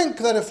 I think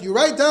that if you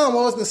write down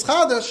what was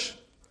Nischadash,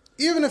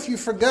 even if you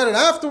forget it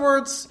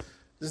afterwards,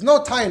 there's no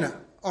taina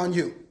on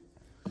you.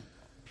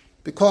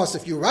 Because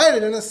if you write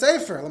it in a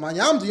sefer,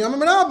 what's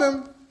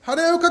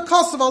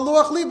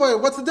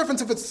the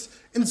difference if it's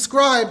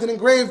inscribed and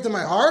engraved in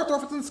my heart, or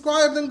if it's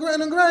inscribed and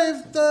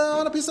engraved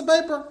on a piece of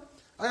paper?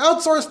 I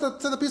outsourced it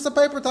to the piece of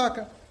paper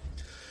taka.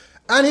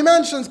 And he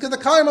mentions that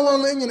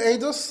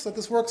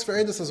this works for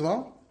edus as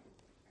well.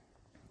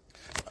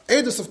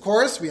 Edus, of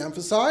course, we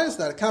emphasize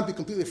that it can't be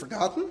completely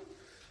forgotten.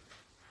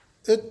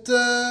 It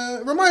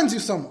reminds you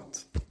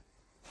somewhat.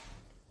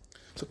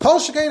 So Kol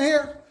Shekain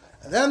here.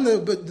 And then the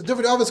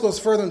Divrei Avos goes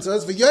further and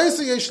says,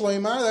 V'yosei yesh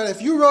loymar, that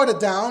if you wrote it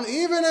down,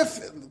 even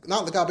if,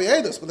 not the Gabe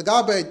Edus, but the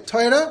Gabe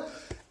Torah,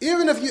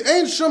 even if you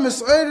ain't shum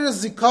his'oider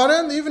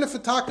zikaron, even if the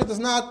taka does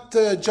not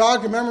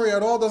jog your memory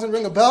at all, doesn't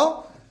ring a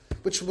bell,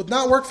 which would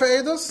not work for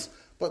Edus,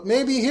 but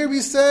maybe here we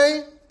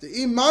say, the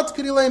imat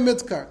kirilei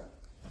midkar.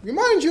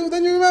 Remind you,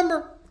 then you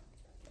remember.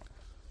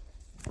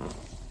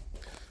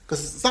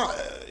 Because it's not,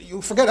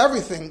 you forget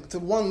everything to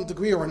one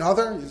degree or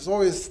another. There's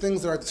always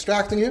things that are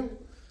distracting you.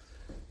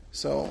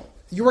 So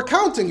you were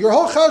counting. Your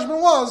whole cheshbon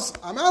was,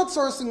 I'm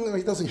outsourcing,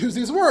 he doesn't use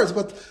these words,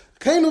 but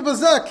Keinu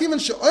bazeh, kiven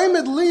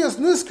she'oimed liyas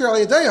nisker al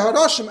yedei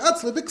harashim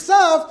etzli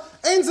b'ksav,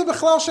 ein ze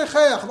b'chlal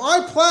shechayach. If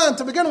I plan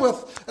to begin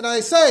with, and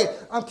I say,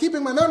 I'm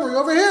keeping my memory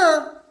over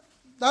here,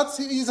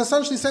 he's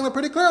essentially saying that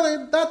pretty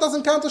clearly, that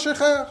doesn't count as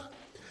shechayach.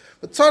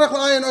 But tzarech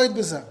la'ayin oid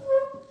b'zeh.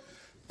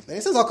 And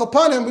he says, Al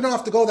Kapanim, we don't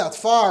have to go that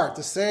far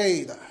to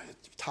say that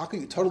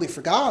you totally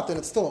forgot, and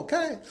it's still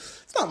okay.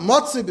 It's not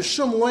matzi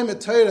b'shum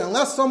loimet Torah,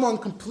 unless someone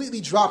completely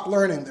dropped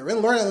learning. They're in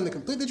learning and they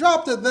completely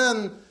dropped it,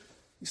 then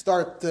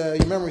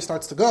your memory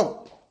starts to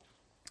go.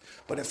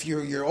 But if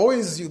you're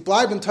always, you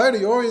bleib in Torah,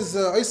 you're always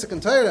Isaac in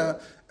Torah,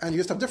 and you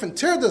just have different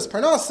tirdas,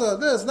 parnasa,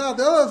 this, that,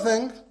 the other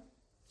thing,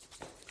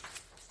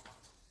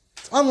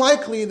 it's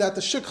unlikely that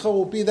the shikha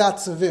will be that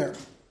severe.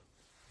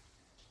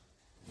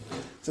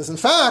 It says, in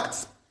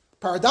fact,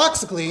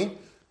 paradoxically,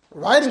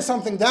 writing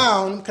something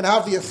down can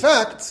have the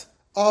effect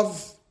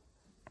of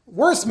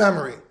worse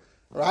memory,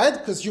 right?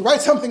 Because you write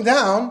something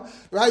down,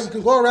 right? You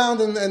can go around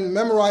and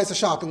memorize a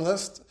shopping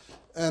list,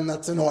 and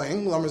that's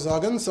annoying, Lamar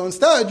Zagan. So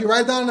instead, you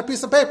write down on a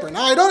piece of paper.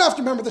 Now, I don't have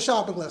to remember the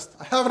shopping list.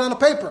 I have it on a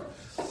paper.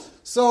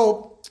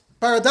 So,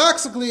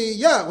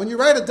 paradoxically, when you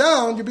write it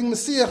down, you're being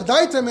Mesiach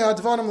daite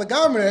me'advarim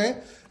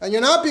legamre, and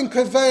you're not being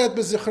kaveyet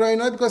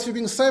b'zichreina because you're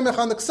being semech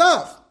on the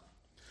ksav.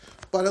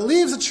 But it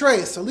leaves a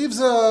trace. It leaves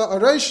a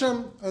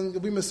reishim, and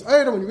you'll be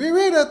misayed. When you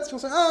reread it, you'll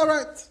say, all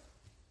right.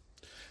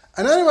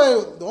 And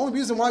anyway, the only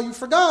reason why you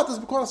forgot is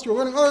because you're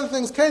learning other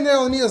things.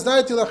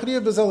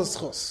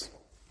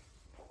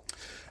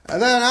 And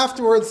then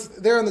afterwards,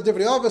 there in the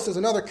Divrei Avos, there's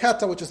another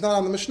keta, which is not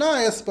on the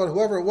Mishnayos, but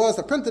whoever it was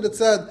that printed it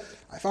said,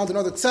 I found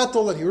another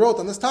tzetel that he wrote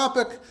on this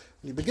topic. And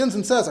he begins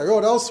and says, I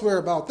wrote elsewhere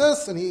about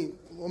this, and he,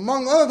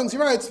 among other things, he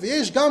writes,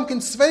 V'yesh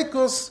gamkin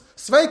sveikos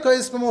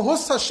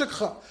b'mohus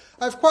hashikcha.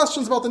 I have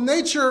questions about the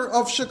nature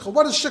of shikha.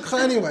 What is shikha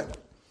anyway?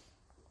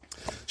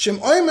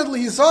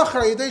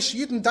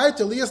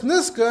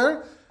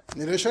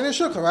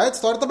 Right?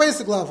 Start at the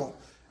basic level.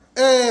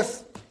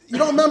 If you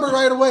don't remember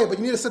right away, but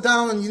you need to sit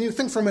down and you need to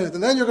think for a minute,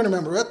 and then you're going to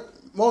remember it,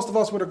 most of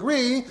us would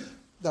agree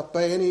that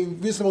by any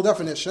reasonable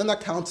definition, that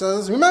counts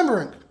as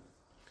remembering.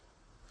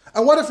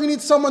 And what if you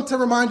need someone to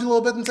remind you a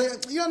little bit and say,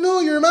 you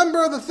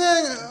remember the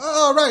thing?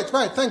 Oh,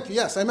 right, thank you,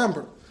 yes, I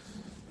remember.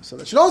 So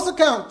that should also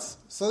count.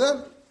 So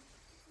then,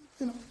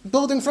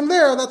 building from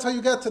there, that's how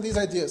you get to these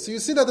ideas. So you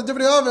see that the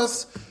Divrei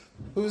Avos,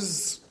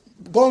 who's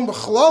going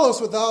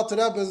b'chalalos without the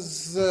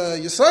Rebbe's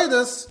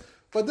Yesodis,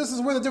 but this is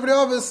where the Divrei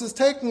Avos is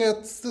taking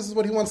it. This is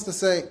what he wants to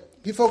say.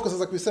 He focuses,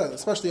 like we said,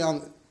 especially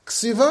on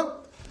ksiva.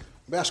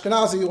 By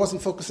Ashkenazi, he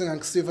wasn't focusing on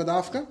ksiva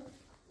dafka.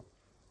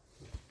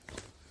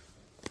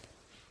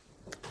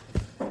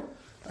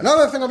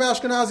 Another thing Rabbi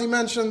Ashkenazi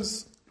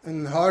mentions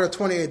in Ha'ara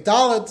 28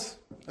 Daled,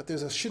 that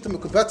there's a shita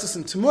mekubetzis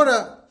in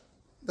Temura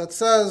that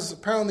says,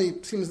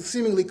 apparently,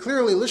 seemingly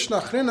clearly,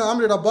 Lishna Chrina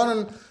Amri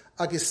Rabbanan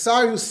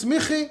Agisaru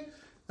Smichi,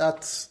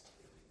 that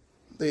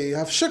they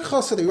have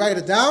shikha, so they write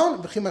it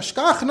down. There's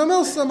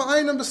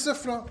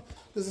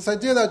this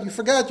idea that you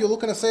forget, you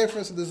look in a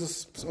sefer, so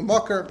there's a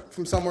makar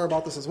from somewhere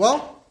about this as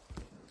well.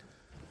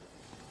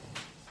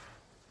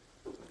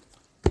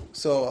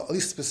 So at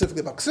least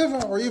specifically about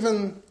ksiva, or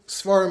even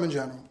seforim in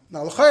general.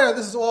 Now, l'chayra,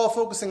 this is all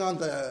focusing on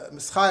the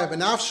mischaya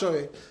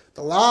benafshoy,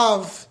 the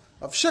lav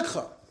of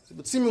shikha. It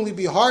would seemingly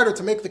be harder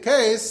to make the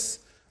case,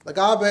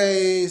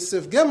 lagabe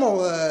siv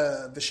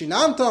gimel,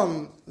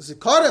 v'shinantam,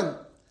 zikarim,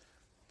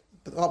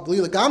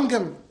 b'li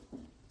legamgim,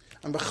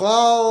 and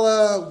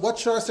b'chlal, what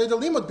should our seder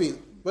limud be?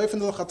 Away from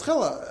the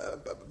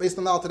lechatchila, based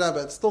on the Alter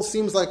Rebbe, it still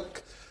seems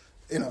like,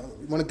 you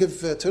want to give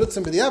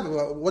terutzim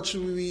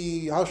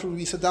b'di'eb, how should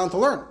we sit down to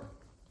learn?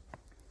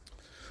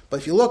 But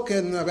if you look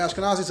in Rabbi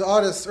Ashkenazi's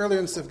artists earlier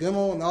in Sif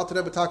Gimel, and the Alter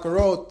Rebbe Taka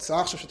wrote,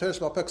 that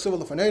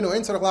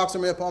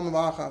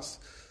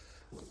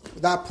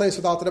place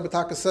where the Alter Rebbe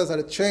Taka says that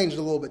it changed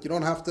a little bit. You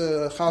don't have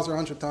to chazer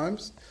 100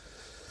 times.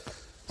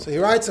 So he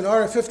writes in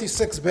Ara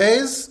 56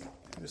 Beis,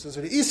 he says,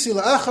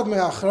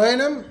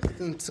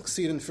 didn't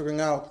succeed in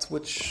figuring out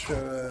which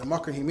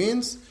makar he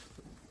means.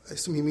 I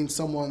assume he means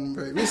someone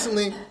very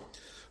recently,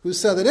 who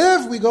said that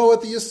if we go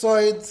with the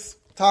Yisoid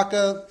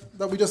Taka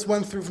that we just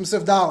went through from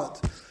Sif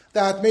Dalet,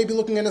 that maybe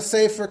looking in a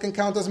sefer can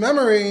count as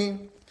memory.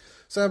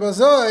 So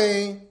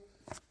Abazoi,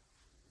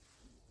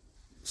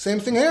 same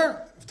thing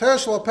here. If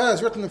Teresh Lopez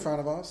is written in front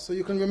of us, so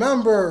you can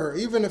remember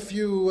even if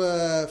you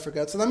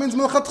forget. So that means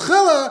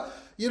Melchatchila,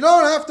 you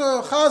don't have to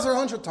chazer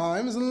 100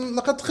 times. And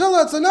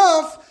Melchatchila, it's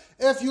enough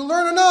if you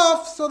learn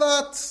enough so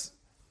that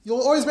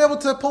you'll always be able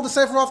to pull the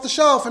sefer off the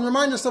shelf and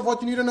remind yourself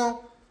what you need to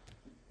know.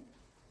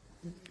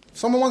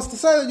 Someone wants to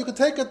say that you could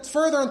take it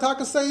further and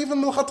Taka say even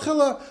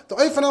Milchatchila, the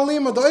Oifen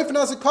Alima, the Oifen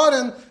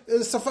Azikarin,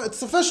 it's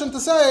sufficient to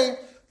say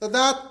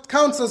that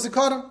counts as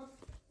Zikarin.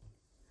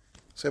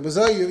 So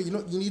you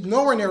need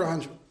nowhere near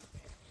 100.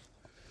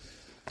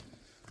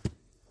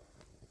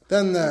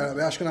 Then Rabbi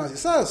Ashkenazi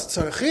says,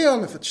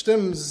 Tzarechiyam, if it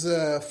stims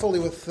fully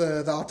with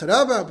the Alter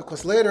Rebbe,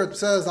 because later it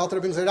says the Alter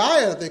Rebbe brings a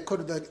raya, they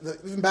could,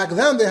 even back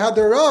then they had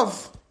their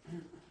Rav.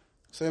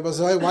 So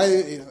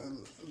why...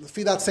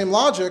 Feed that same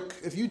logic,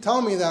 if you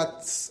tell me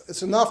that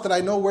it's enough that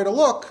I know where to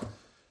look,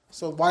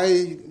 so why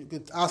you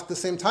could ask the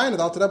same taina?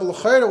 The Alter Rebbe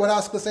L'chayra would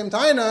ask the same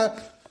taina.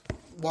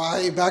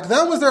 Why back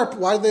then did they have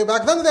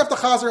to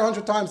chazer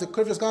 100 times? They could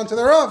have just gone to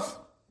their Rav.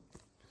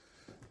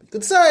 You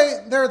could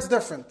say there it's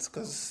different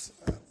because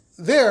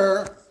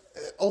there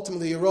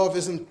ultimately your Rav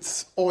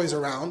isn't always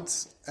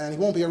around and he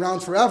won't be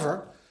around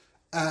forever.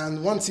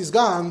 And once he's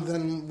gone,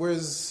 then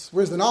where's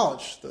the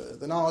knowledge?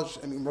 The knowledge,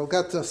 we'll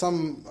get to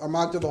some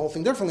Armagda the whole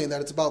thing differently,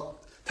 that it's about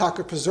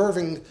Taka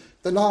preserving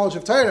the knowledge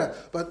of Torah.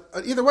 But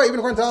either way, even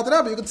according to Alter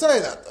Rebbe, you could say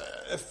that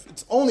if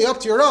it's only up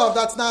to your Rav,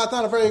 that's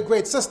not a very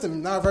great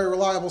system, not a very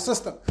reliable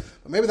system.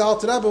 But maybe the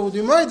Alter Rebbe would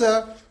do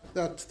Maida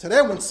that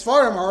today when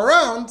Seforim are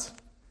around,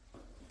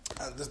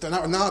 they're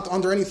not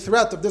under any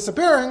threat of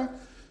disappearing,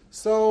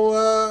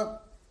 so...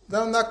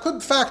 then that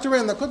could factor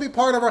in, that could be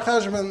part of our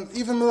cheshbon,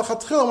 even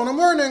Melchatchila, when I'm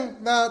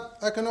learning, that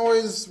I can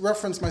always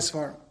reference my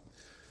seforim.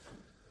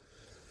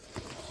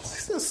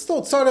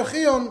 Still, tzarech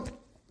iyon,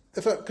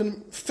 if it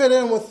can fit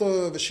in with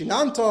the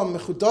v'shinanta,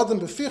 mechudadim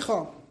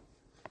b'ficha,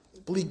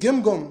 bli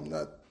gimgum,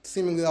 that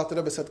seemingly the Alter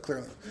Rebbe said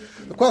clearly.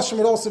 The question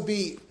would also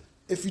be,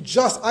 if you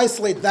just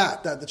isolate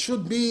that it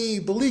should be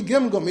bli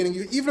gimgum, meaning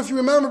even if you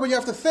remember, but you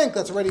have to think,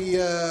 that's already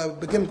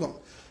begimgum.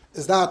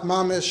 Is that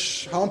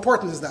mamish? How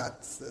important is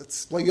that?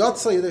 It's maybe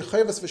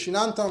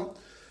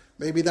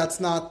that's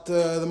not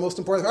the most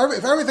important.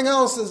 If everything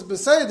else is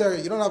beseder,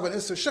 you don't have an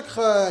isser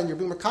shikha, and you're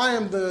being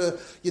mekayim the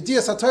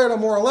yediyas hatayra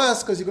more or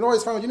less, because you can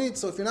always find what you need.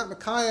 So if you're not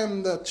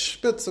mekayim the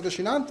shpitz of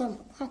vishinantam,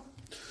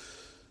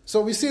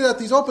 so we see that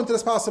he's open to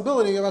this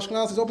possibility.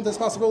 Ashkenaz is open to this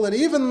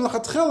possibility. Even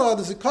l'chatchila,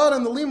 the zikar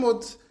and the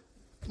limud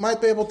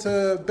might be able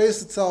to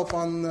base itself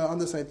on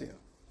this idea.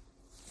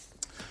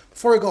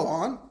 Before we go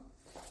on,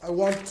 I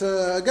want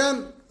to,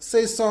 again,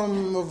 say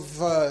some of,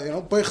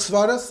 boich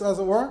svaras, as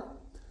it were.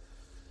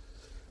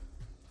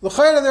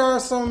 L'chayra, there are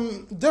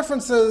some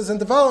differences in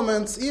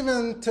developments,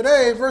 even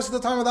today, versus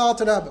the time of the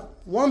Alter Rebbe.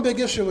 One big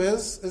issue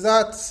is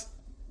that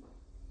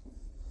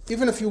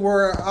even if you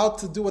were out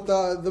to do with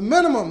the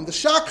minimum, the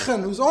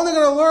shakchen, who's only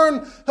going to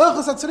learn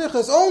Hilchos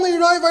HaTzrichos, only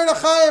Roi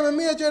V'Rachayim, and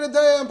Miyat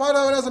Yeridei, and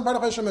Parah V'Nez, and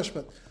Parah Cheshem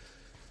Mishpat.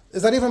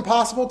 Is that even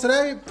possible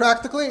today,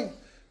 practically?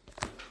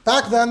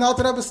 Back then, the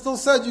Alter Rebbe still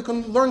said you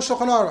can learn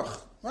Shulchan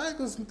Aruch, right?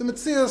 Because the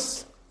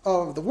Metzias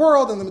of the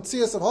world and the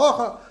Metzias of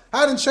Halacha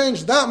hadn't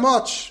changed that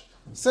much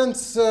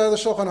since the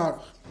Shulchan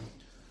Aruch.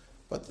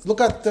 But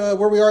look at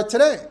where we are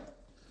today.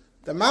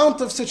 The amount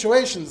of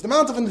situations, the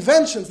amount of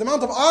inventions, the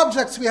amount of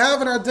objects we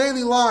have in our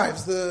daily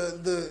lives,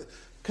 the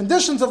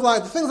conditions of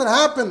life, the things that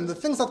happen, the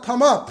things that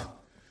come up.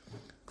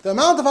 The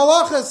amount of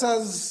halacha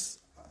says,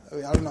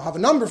 I don't know, have a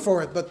number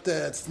for it, but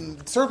it's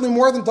certainly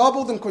more than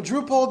doubled and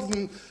quadrupled.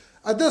 And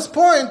at this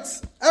point,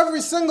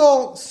 every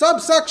single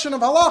subsection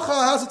of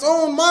halacha has its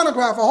own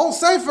monograph, a whole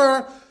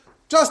sefer,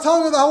 just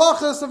telling you the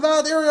halachas of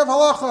that area of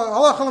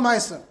halacha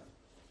l'maisa.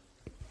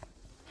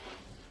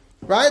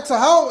 Right? So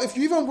how, if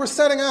you even were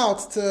setting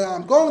out to,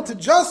 I'm going to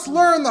just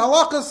learn the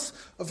halachas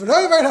of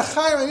Roi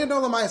V'Rachayim, I need to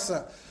know the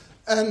Maisa,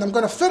 and I'm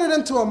going to fit it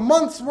into a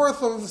month's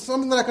worth of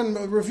something that I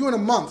can review in a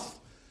month.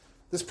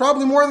 There's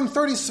probably more than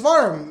 30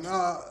 seforim.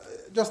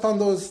 just on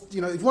those, if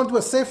you want to do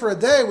a sefer a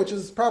day, which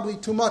is probably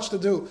too much to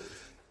do,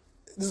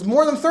 there's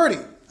more than 30.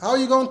 How are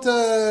you going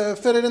to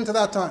fit it into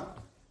that time?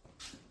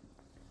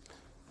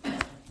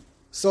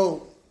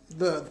 So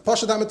the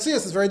Pashat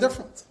HaMetzias is very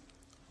different.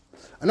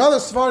 Another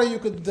svara you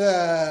could,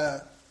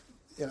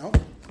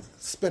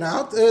 spin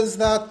out is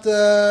that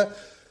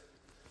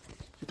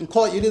you can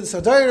call it Yedid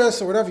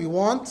Sadairis or whatever you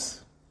want.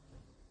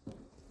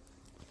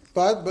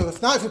 But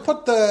if not, if you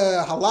put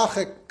the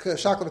halachic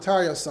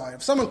shakla aside,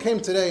 if someone came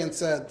today and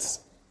said,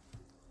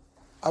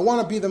 I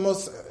want to be the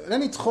most, in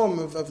any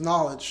tchum of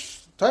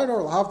knowledge, Torah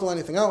or Lahavdil,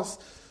 anything else,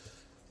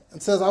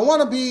 and says, I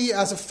want to be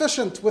as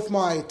efficient with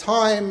my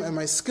time and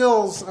my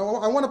skills, I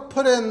want to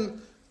put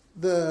in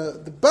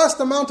the best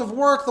amount of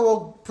work that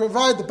will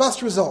provide the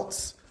best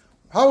results.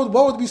 What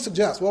would we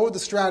suggest? What would the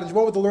strategy,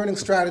 what would the learning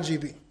strategy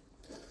be?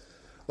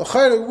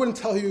 We wouldn't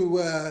tell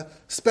you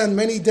spend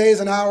many days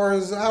and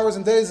hours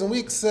and days and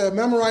weeks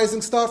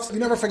memorizing stuff so you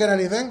never forget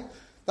anything.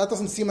 That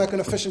doesn't seem like an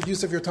efficient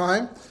use of your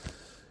time.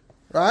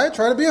 Right?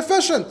 Try to be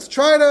efficient.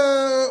 Try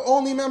to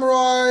only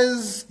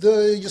memorize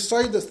the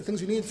Yesodus, the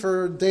things you need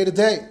for day to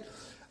day.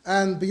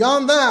 And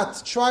beyond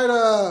that, try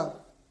to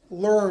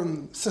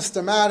learn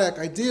systematic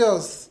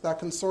ideas that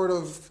can sort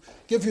of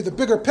give you the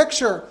bigger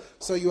picture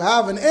so you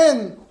have an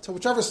in to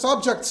whichever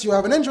subjects you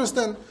have an interest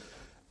in.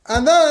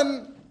 And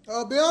then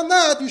beyond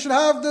that, you should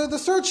have the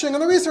searching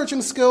and the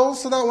researching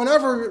skills so that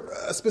whenever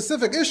a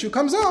specific issue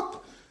comes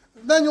up,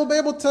 then you'll be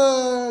able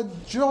to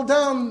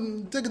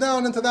dig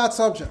down into that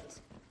subject.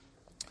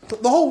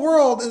 The whole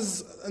world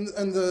is,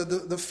 and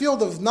the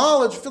field of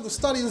knowledge, field of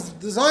study is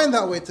designed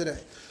that way today.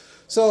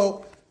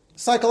 So,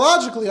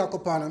 psychologically,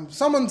 Akopanim,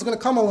 someone's going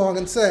to come along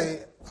and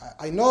say,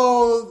 I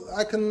know I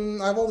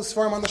have all this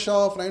farm on the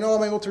shelf, and I know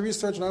I'm able to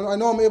research, and I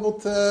know I'm able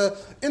to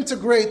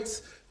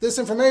integrate this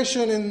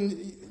information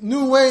in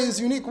new ways,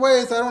 unique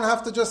ways. I don't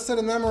have to just sit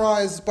and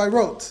memorize by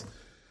rote.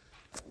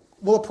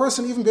 Will a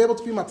person even be able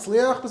to be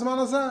matzliach b'zman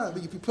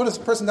hazeh? If you put a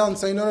person down and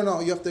say, no,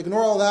 you have to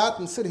ignore all that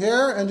and sit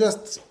here and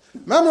just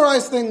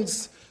memorize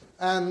things,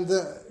 and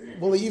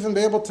will he even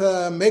be able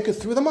to make it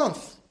through the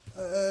month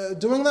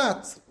doing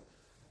that?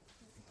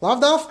 Lav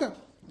dafka.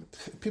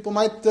 People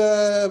might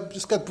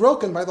just get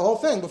broken by the whole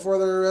thing before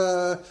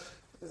they're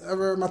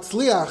ever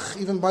matzliach,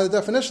 even by the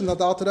definition that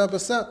the Alter Rebbe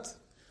set.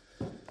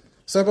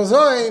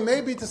 So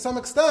maybe to some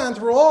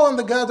extent we're all in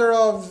the gather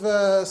of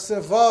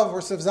Sevav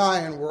or Sev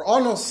Zayin. We're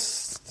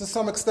honest to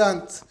some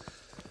extent,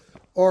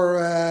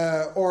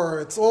 or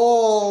it's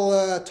all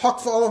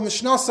takfa all of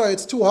Mishnasa.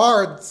 It's too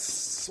hard.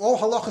 It's all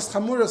halachas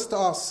chamuras to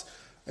us.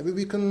 Maybe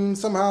we can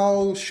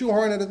somehow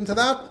shoehorn it into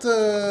that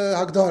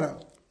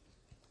hagdara.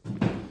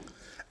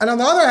 And on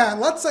the other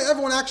hand, let's say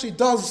everyone actually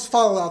does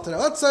follow the Alter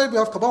Rebbe. Let's say we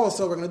have Kabbalah,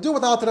 so we're going to do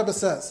what the Alter Rebbe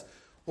says.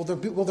 Will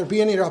there be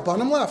any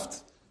Rabbanim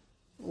left?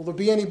 Will there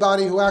be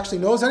anybody who actually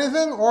knows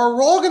anything? Or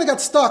we're all going to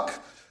get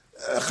stuck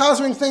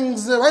chazering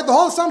things, right? The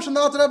whole assumption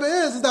that the Rebbe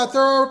is that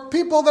there are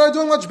people that are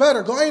doing much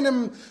better.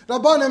 Go'enim,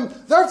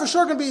 Rabbanim, they're for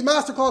sure going to be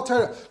master kol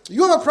Torah.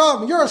 You have a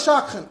problem, you're a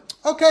shakchen.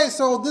 Okay,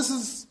 so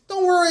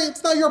don't worry,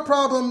 it's not your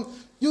problem.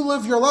 You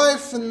live your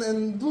life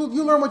and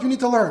you learn what you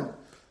need to learn.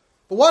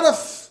 But what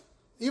if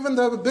even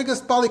the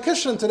biggest Bali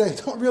Kishan today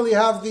don't really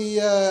have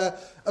the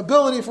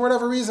ability, for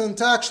whatever reason,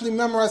 to actually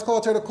memorize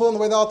Kol Torah Kul in the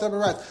way the Alter Rebbe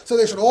writes? So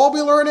they should all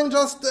be learning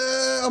just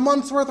a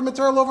month's worth of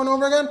material over and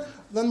over again?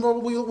 Then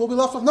we'll be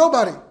left with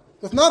nobody,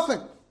 with nothing.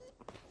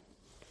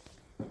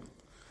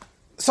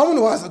 Someone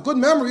who has a good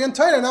memory in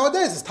Torah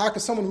nowadays is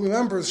talking someone who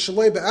remembers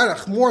Shalei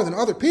Be'erech more than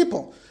other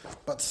people,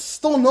 but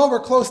still nowhere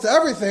close to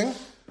everything.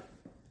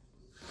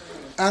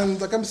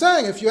 And like I'm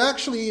saying, if you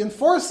actually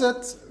enforce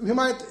it, we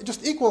might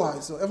just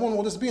equalize. So everyone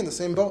will just be in the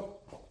same boat.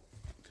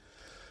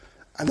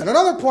 And then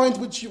another point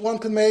which one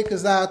can make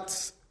is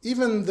that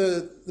even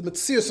the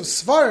Metzius of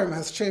seforim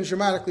has changed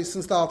dramatically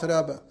since the Alter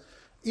Rebbe.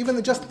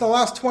 Even just the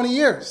last 20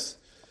 years.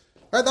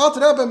 Right? The Alter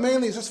Rebbe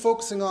mainly is just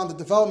focusing on the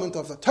development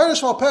of the Torah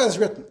Shval Peh is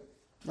written.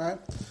 Right?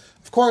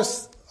 Of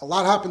course, a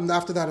lot happened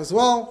after that as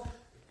well.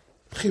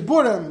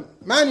 Chiburim,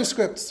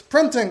 manuscripts,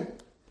 printing,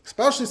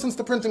 especially since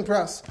the printing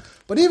press.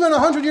 But even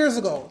 100 years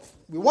ago,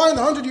 we wind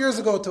 100 years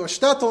ago to a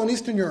shtetl in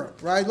Eastern Europe,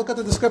 right? Look at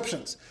the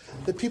descriptions.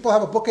 Did people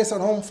have a bookcase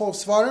at home full of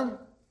seforim?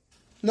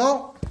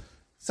 No.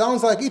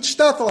 Sounds like each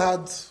shtetl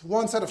had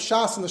one set of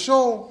shas in the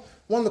shul,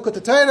 one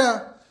Likutei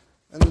Torah,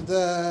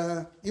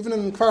 and even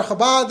in Kfar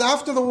Chabad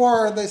after the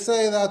war, they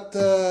say that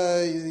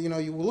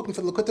you were looking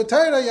for the Likutei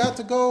Torah, you had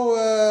to go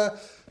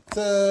to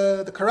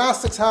the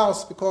Karasik's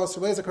house because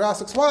Rebbe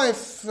Karasik's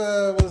wife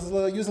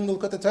was using the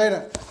Likutei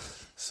Torah.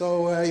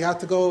 So you had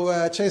to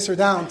go chase her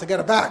down to get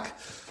her back.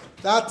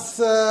 That's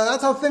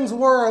how things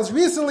were as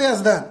recently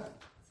as then.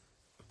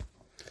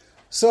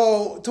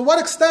 So to what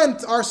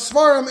extent are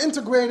seforim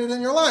integrated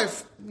in your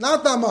life?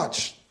 Not that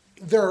much.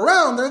 They're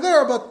around, they're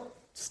there, but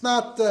it's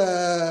not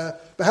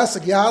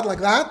behesek yad like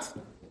that.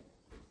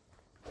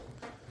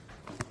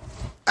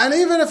 And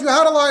even if you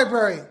had a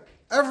library,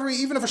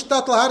 even if a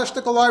shtetl had a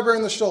shtetl library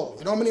in the shul,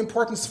 you know how many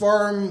important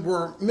seforim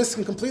were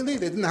missing completely?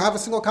 They didn't have a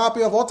single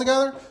copy of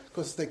altogether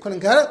because they couldn't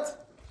get it.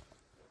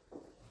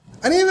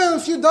 And even a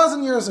few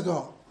dozen years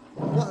ago,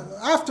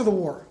 after the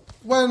war,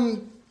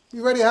 when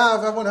you already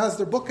everyone has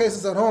their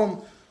bookcases at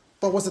home,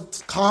 but was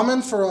it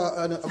common for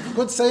a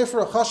good sefer,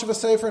 a chashuva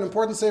sefer, an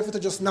important sefer to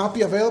just not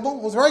be available?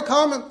 It was very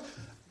common.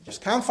 You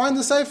just can't find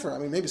the sefer. I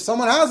mean, maybe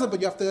someone has it, but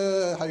you have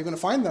to, how are you going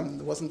to find them?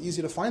 It wasn't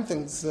easy to find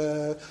things,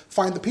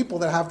 find the people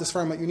that have this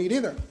seforim that you need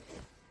either.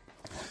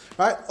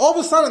 Right? All of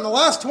a sudden, in the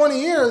last 20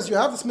 years, you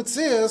have this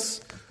mitzvah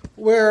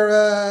where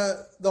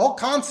the whole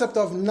concept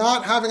of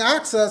not having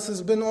access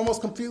has been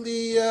almost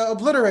completely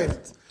obliterated.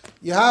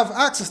 You have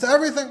access to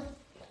everything.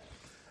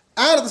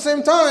 And at the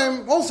same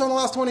time, also in the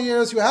last 20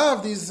 years, you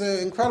have these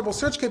incredible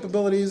search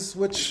capabilities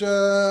which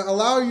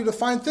allow you to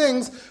find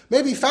things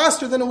maybe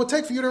faster than it would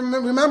take for you to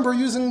remember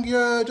using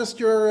just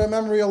your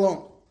memory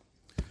alone.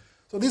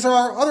 So these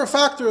are other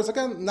factors,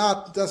 again,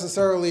 not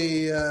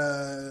necessarily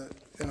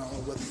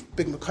with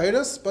big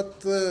makaitis,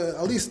 but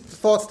at least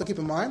thoughts to keep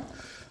in mind.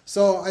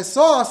 So I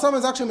saw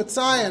someone's actually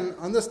mitzayin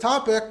on this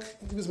topic.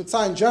 He was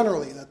mitzayin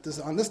generally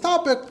that on this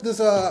topic there's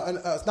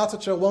not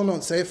such a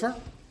well-known sefer,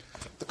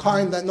 the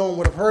kind that no one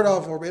would have heard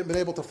of or been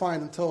able to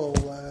find until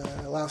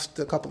the last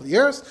couple of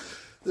years.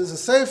 There's a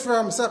sefer,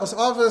 Maseches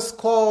Avos,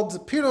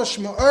 called Pirush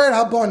Ma'or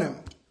Habonim,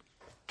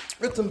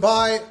 written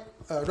by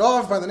a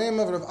Rav by the name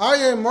of Rav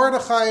Aryeh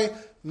Mordechai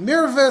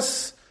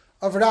Mirvis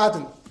of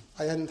Radin.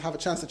 I didn't have a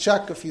chance to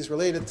check if he's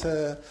related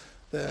to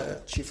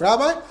the chief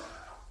rabbi.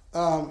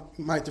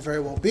 Might very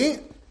well be.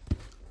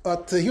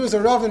 But he was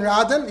a Rav in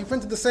Radin. He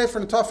printed the sefer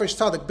in the Tafresh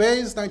Tzadik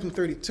Beis,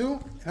 1932.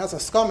 It has a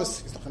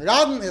skamas, he's in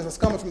Radin, it has a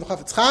skamas from the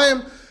Chafetz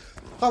Chaim.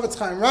 Chafetz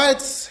Chaim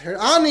writes,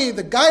 Hirani,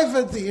 the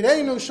Gaivad, the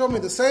Hireinu, showed me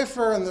the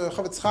sefer, and the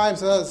Chafetz Chaim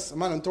says, I'm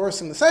not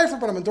endorsing the sefer,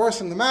 but I'm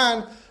endorsing the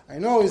man. I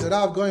know he's a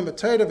Rav going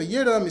b'Torah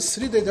v'yira,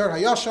 misride der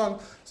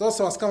hayashan. There's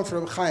also a skama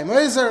from Chaim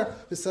Ozer,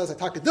 who says,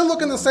 I did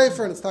look in the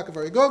sefer, and it's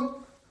very good.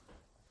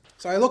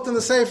 So I looked in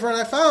the sefer, and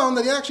I found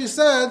that he actually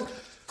said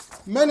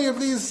many of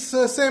these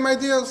same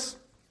ideas.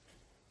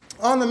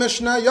 On the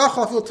Mishnah,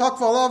 Yachal fil takva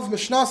alav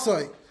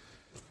mishnasoi.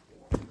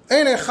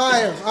 Eine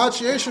chayev ad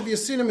sheyeshav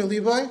yasinim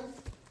ilibay.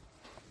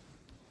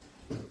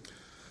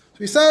 So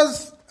he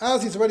says,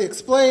 as he's already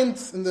explained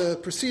in the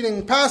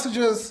preceding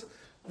passages,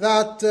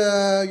 that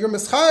you're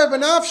mischayev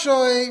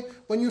benafshoi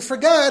when you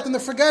forget, and the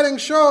forgetting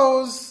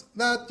shows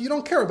that you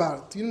don't care about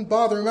it. You didn't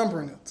bother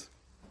remembering it.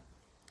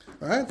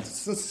 Right?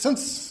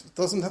 Since it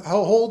doesn't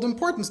hold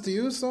importance to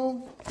you,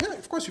 so yeah,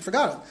 of course you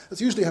forgot it.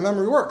 That's usually how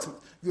memory works.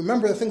 If you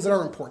remember the things that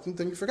are important,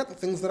 then you forget the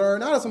things that are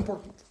not as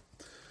important.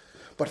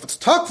 But if it's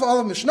takva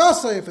alav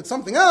mishnasa, if it's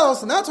something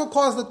else, and that's what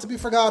caused it to be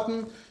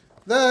forgotten,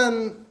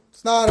 then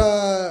it's not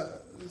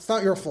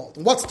your fault.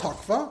 And what's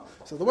takva?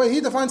 So the way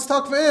he defines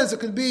takva is, it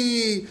could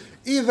be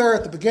either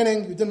at the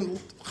beginning you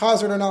didn't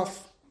chazer it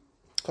enough,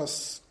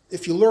 because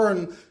if you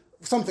learn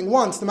something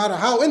once, no matter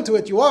how into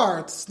it you are,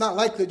 it's not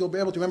likely you'll be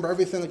able to remember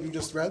everything that you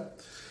just read.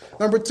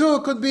 Number two,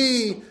 it could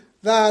be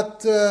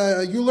that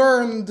you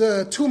learned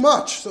too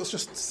much, so it's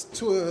just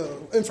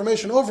too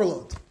information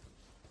overload.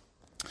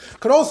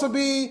 Could also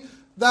be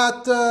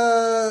that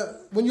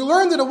when you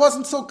learned it, it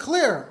wasn't so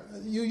clear.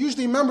 You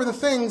usually remember the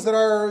things that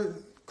are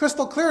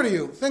crystal clear to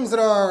you. Things that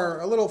are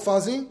a little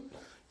fuzzy,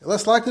 you're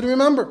less likely to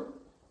remember.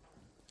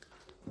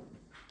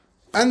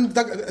 And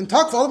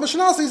takva alav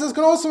mishnasa, he says,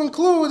 can also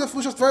include if it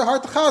was just very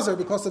hard to chazer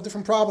because of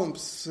different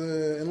problems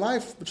in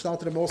life, which the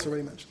Alter Rebbe also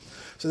already mentioned.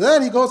 So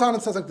then he goes on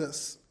and says like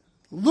this: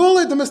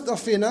 Luli de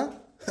mistafina.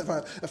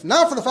 If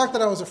not for the fact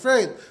that I was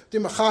afraid,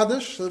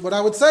 what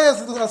I would say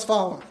is as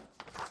following.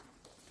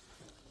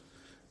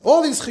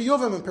 All these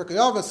chiyuvim and Pirkei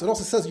Avos, it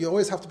also says you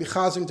always have to be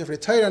chazering divrei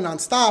Torah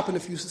non-stop, and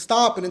if you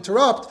stop and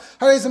interrupt,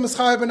 harei ze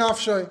mischayev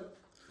benafshay.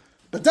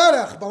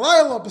 B'derech,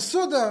 b'layla,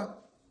 b'suda,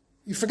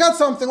 you forget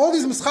something, all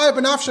these mischayev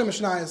benafshay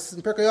mishnayos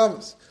in Pirkei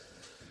Avos.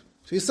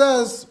 So he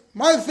says,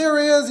 my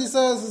theory is, is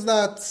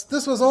that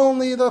this was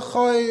only the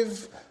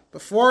chayiv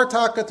before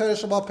Taka Torah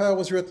Shabbat Peh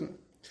was written.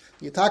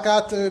 You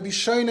taka to be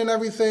shoyn and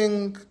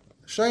everything,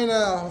 shoyn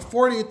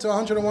 40 to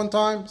 101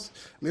 times,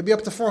 maybe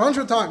up to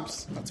 400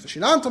 times. That's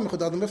v'shinantam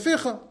mechudadim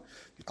b'ficha,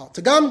 al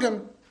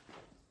tegamgem.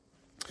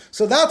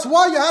 So that's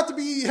why you had to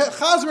be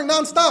chazering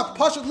non-stop.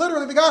 Pashut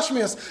literally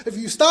v'gashmias. If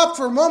you stop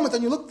for a moment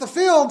and you look at the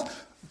field,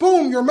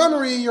 boom, your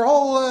memory, your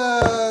whole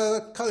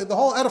the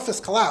whole edifice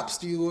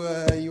collapsed. You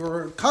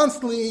were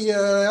constantly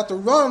had to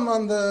run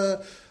on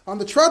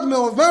the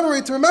treadmill of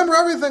memory to remember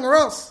everything, or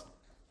else.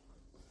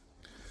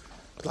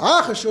 And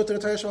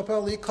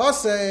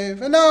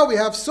now we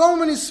have so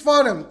many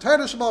seforim,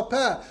 Torah Sheba'al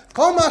Peh,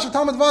 Kol Ma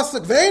Shetamid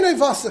Vasek, Ve'enei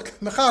Vasek,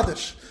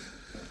 Mechadish.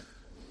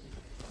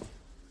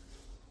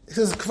 It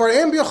says, Kvar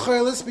Ein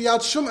B'yochelis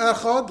B'yad Shum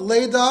Echad,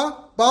 Leida,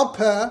 Ba'al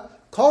Peh,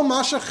 Kol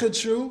Ma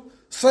Shechidshu,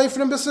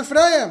 Seforim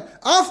B'Sefreim,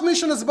 Af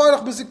Mishon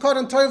Ezbarach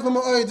B'Zikaron Toiv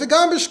L'Ma'od,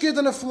 V'gam B'Shkid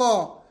and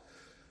Afla.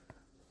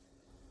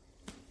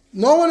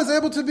 No one is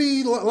able to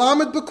be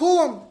Lamed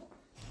B'Kulam.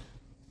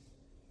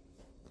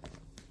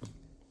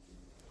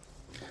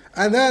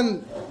 And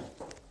then,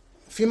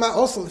 Fima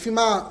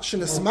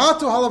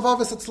Shinismatu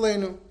Halavavis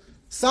Etzleinu.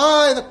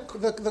 Sai,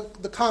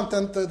 the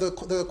content,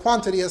 the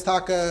quantity has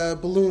taka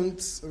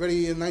ballooned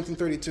already in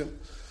 1932.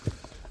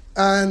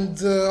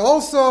 And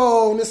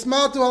also,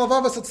 Nismatu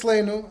Halavavas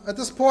Etzleinu. At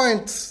this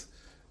point,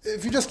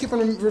 if you just keep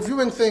on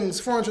reviewing things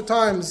 400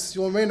 times,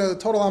 you'll remain a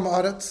total Am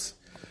Haaretz.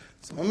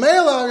 So,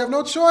 Mamela, you have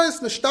no choice.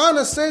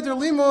 Nishtana Seder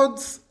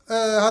Limud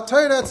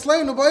HaTorah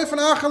Etzleinu Ba'ifan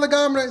Achar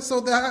Legamrei.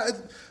 So,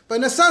 by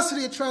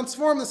necessity, it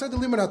transformed the Seder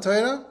Limud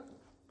HaTorah.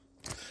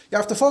 You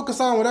have to focus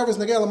on whatever's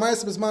negel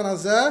l'maisa b'zman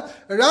hazeh.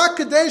 Rak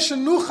kadei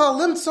shenucha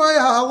limtzoi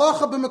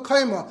ha'halacha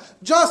b'mekayma.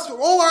 Just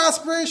all our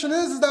aspiration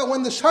is that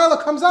when the shaila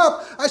comes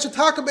up, I should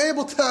be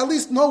able to at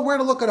least know where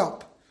to look it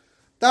up.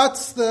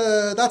 That's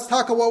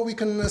what we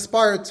can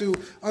aspire to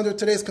under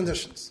today's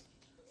conditions.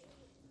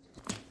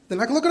 Then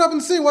I can look it up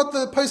and see what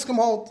the poskim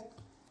hold.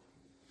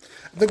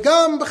 The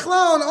Gam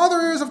B'chlal and other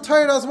areas of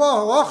Torah as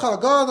well. Halacha,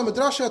 God, the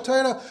Midrash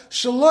Torah,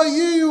 Shelo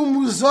Yiyu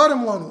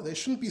Muzarim Lanu. They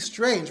shouldn't be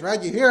strange, right?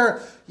 You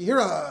hear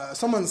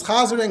someone's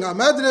chazering a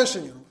medrash,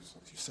 and you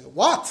say,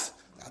 "What?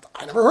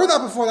 I never heard that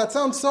before. That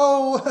sounds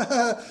so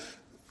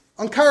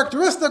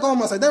uncharacteristic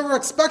almost. I never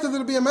expected there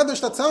to be a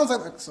medrash that sounds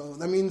like that." So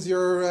that means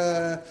you're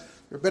a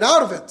bit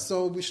out of it.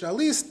 So we should at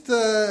least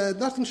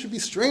nothing should be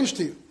strange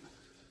to you.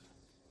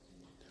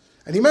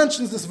 And he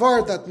mentions this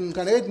word that in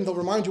Gan Eden they'll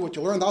remind you what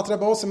you learned. The Alter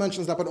Rebbe also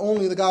mentions that, but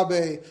only the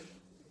Gabe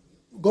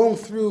going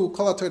through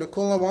Kol HaTorah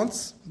Kula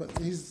once, but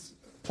he's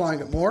applying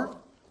it more.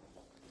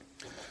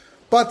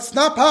 But it's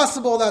not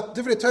possible that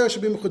Divrei Torah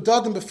should be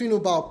mechudadim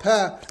b'finu ba'al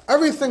peh.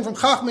 Everything from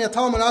Chachmei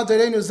Atalman ad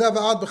Dereinu Zeh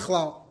ad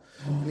B'chlal.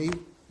 And he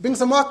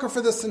brings a marker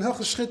for this in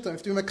Hilchos Shchita.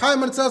 If you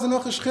Mekayim, it says in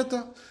Hilchos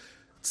Shchita, it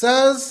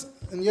says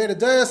in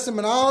Yeridei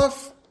Siman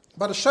Aleph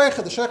about the Sheikh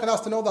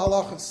has to know the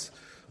halachas.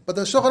 But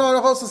the Shulchan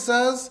Aruch also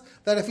says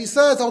that if he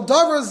says, Al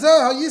davar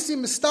zeh hayisi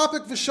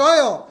mistapik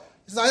v'shayel,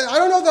 he says, I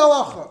don't know the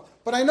halacha,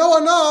 but I know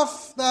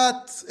enough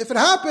that if it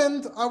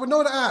happened, I would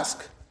know to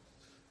ask.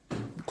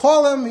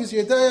 Call him, he's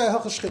Yedei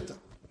Hilchos Shchita.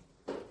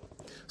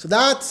 So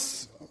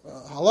that's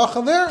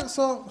halacha there.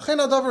 So, chen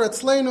davar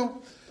etzleinu,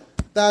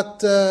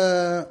 that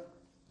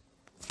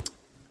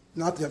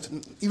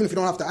even if you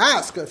don't have to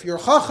ask, if you're a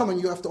chacham and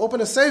you have to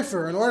open a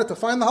sefer in order to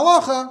find the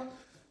halacha,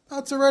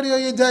 that's already a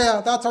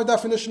Yedea. That's our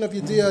definition of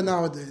Yedea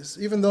nowadays,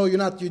 even though you're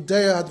not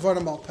Yedea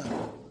Hadvarim al Peh.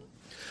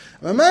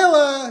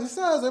 Mamela, he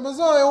says,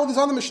 all these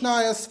other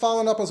Mishnayos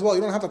following up as well.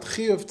 You don't have that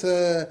chiyuv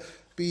to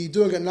be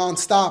doing it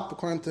non-stop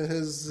according to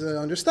his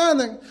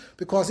understanding,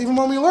 because even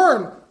when we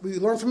learn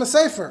from a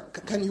sefer.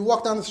 Can you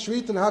walk down the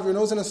street and have your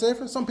nose in a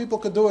sefer? Some people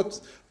could do it.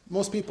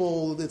 Most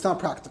people, it's not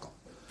practical.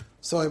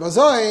 So,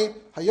 Ibazoi,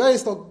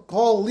 Hayais, the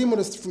whole limud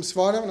is from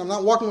Seforim, and I'm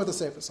not walking with the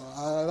sefer. So,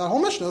 that whole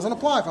mission doesn't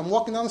apply. If I'm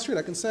walking down the street,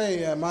 I can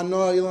say,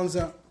 Mano Ilan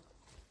Zeh.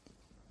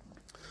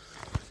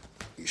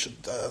 You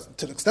should,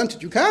 to the extent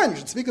that you can, you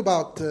should speak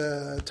about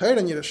Torah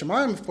and Yiras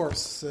Shamayim, of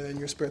course, in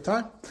your spare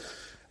time.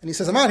 And he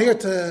says, I'm not here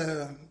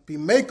to be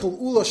Mekel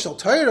Ula Shel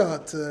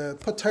Torah, to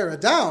put Torah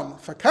down,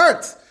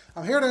 fakart.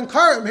 I'm here to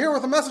encourage, I'm here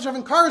with a message of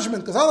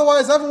encouragement, because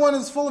otherwise everyone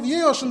is full of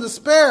Yiyosh and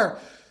despair.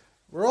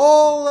 We're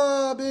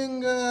all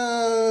being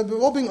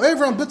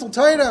over on Bittul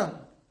Torah.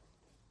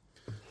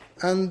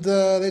 And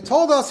they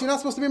told us, you're not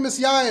supposed to be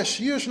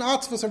misyayish. Yish and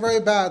atzvus are very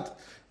bad.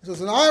 He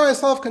says, and I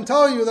myself can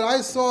tell you that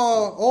I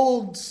saw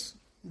old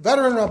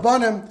veteran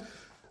Rabbanim,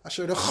 it's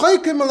not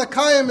like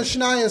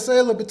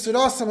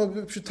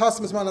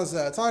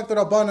the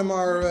Rabbanim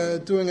are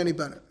doing any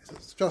better. He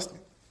says, trust me.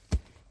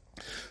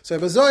 So,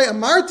 I'm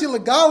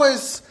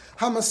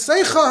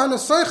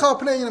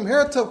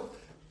here to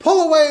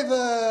pull away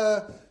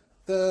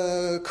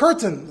the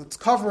curtain that's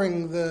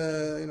covering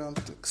to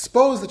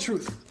expose the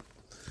truth.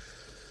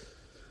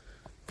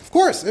 Of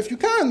course, if you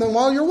can, then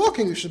while you're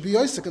walking, you should be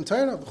Yosek and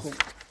Torah.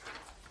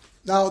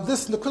 Now,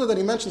 this Nekuda that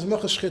he mentions,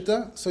 Milchus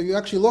Shchita, so you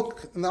actually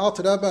look in the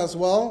Alter Rebbe as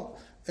well,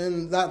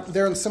 in that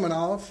there in Siman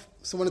Aleph.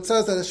 So when it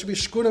says that it should be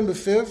Shkurim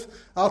B'fiv,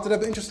 Alter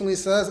Rebbe interestingly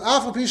says,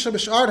 Afal Pisha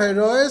B'sh'ar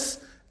Heirois,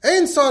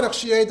 Ein Sarach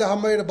Shieda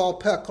HaMeira Bal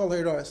Peh Kol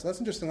Heirois. That's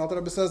interesting. Alter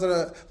Rebbe says that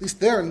at least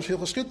there in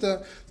Milchus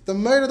Shchita, the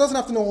Meira doesn't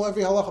have to know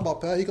every halacha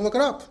about Peh, he can look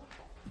it up.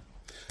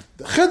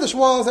 The Chiddush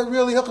was that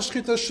really Milchus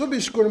Shchita should be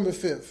Shkurim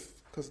B'fiv,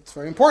 because it's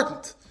very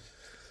important.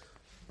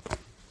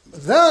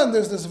 Then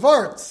there's this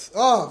vart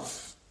of,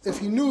 if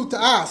you knew to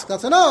ask,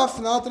 that's enough.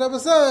 And the Alter Rebbe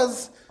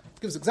says,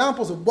 gives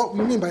examples of what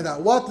we mean by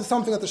that. What is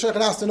something that the Sheikh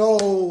has to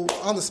know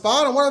on the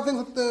spot, and what are the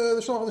things that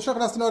the Sheikh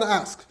has to know to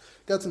ask?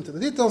 Gets into the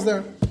details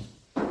there.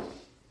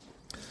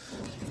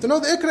 To know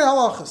the Ikrei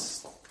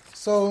halachas.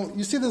 So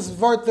you see this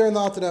vart there in the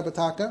Alter Rebbe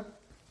Taka.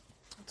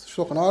 It's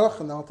Shulchan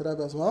Aruch and the Alter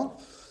Rebbe as well.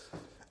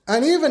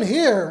 And even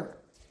here,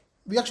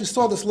 we actually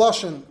saw this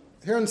lashon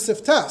here in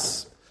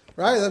Siftes.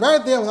 Right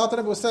there, when the Alter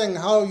Rebbe was saying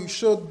how you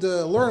should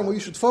learn, what you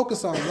should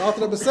focus on, the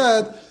Alter Rebbe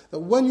said that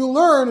when you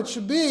learn, it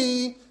should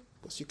be,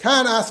 because you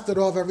can't ask the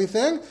Rav of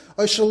everything,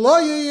 you see the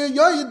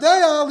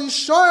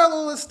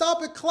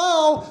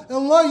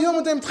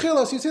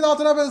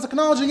Alter Rebbe is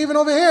acknowledging even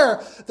over here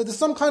that there's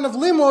some kind of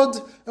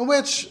limud in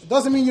which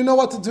doesn't mean you know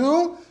what to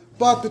do,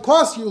 but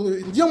because you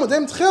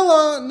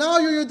now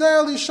you're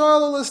Yodea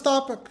L'Yishayel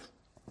L'Stapik.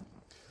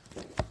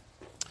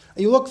 And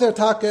you look there,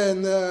 Taka,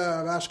 in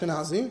the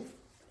Ashkenazi,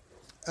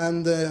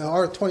 and there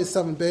are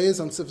 27 bays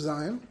on Sif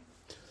Zion.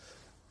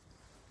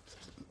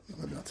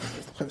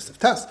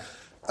 Test.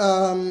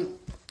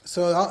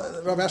 So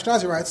Rabbi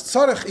Ashkenazi writes,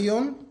 Tzarech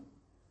Iyun,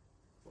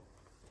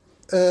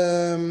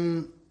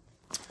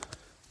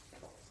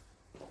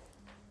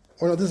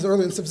 or no, this is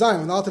early in Sif Zayin,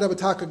 when the Alter Rebbe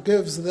Taka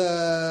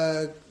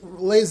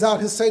lays out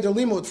his Seder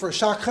Limud for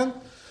Shakchen.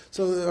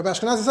 So Rabbi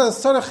Ashkenazi says,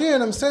 Tzarech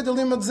Iyun, Seder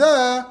Limud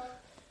Zeh,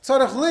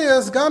 Tzarech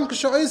Liyas, Gam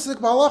Kisho Isik,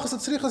 Ba'alachas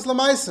Etzrichas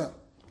Lamaisa,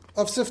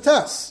 of Sif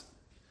Tes.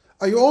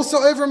 Are you also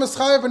over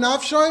Mischayev and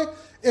Nafshay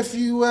if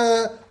you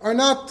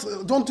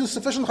don't do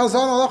sufficient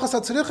Chazal and Alachas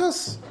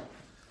Etzrichas?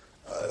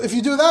 If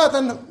you do that,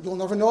 then you'll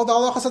never know the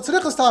Alachas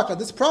Etzrichas Taka,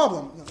 this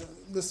problem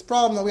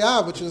that we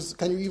have, which is,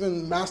 can you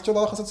even master the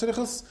Alachas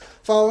Etzrichas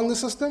following the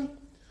system?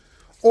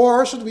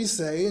 Or should we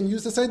say, and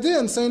use this idea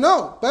and say,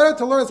 no, better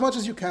to learn as much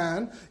as you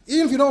can,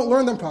 even if you don't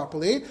learn them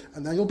properly,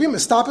 and then you'll be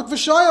mistapik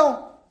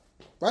v'shayel.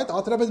 Right? The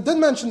Alter Rebbe did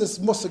mention this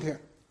musig here.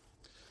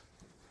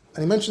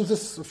 And he mentions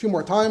this a few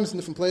more times in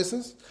different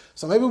places.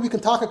 So maybe we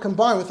can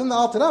combine, within the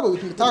Alter Rebbe, we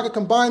can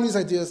combine these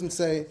ideas and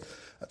say,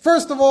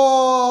 first of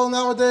all,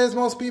 nowadays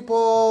most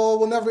people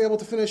will never be able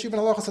to finish even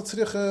Alachas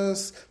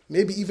Etzrichas,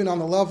 maybe even on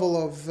the level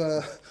of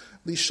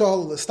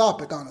Lishol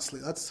Listapik, honestly.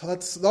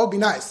 That would be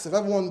nice. If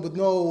everyone would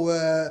know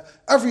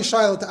every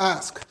shayla to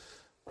ask,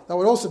 that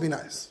would also be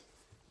nice.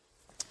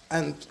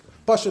 And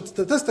Pashut,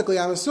 statistically,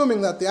 I'm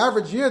assuming that the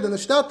average yid in the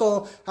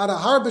shtetl had a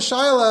harbe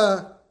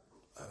shayla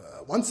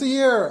once a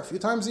year, a few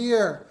times a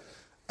year.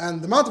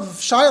 And the amount of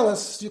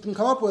shaylas you can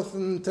come up with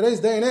in today's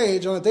day and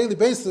age on a daily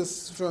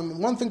basis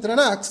from one thing to the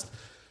next,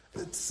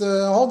 it's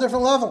a whole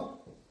different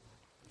level.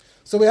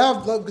 So we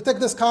take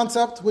this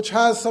concept, which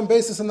has some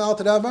basis in the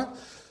Alter Rebbe,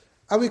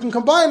 and we can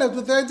combine it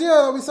with the idea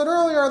that we said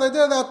earlier, the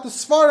idea that the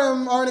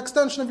seforim are an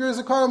extension of your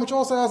zikaron, which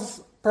also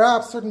has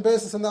perhaps certain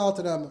basis in the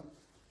Alter Rebbe.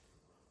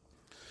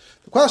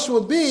 The question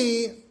would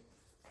be,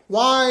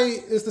 why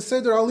is the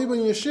Seder Aliba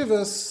in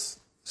Yeshivas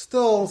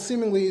still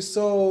seemingly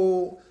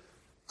so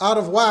out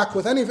of whack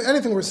with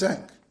anything we're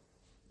saying?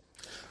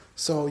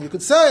 So you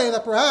could say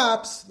that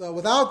perhaps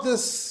without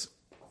this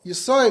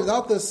Yisoy,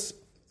 without this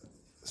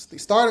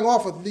starting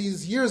off with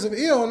these years of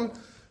Iyun,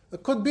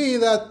 it could be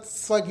that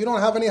it's like you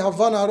don't have any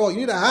Havana at all. You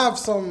need to have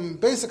some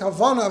basic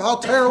Havana of how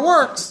Torah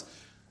works,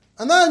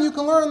 and then you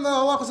can learn the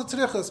Halachas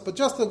HaTzrichas. But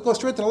just to go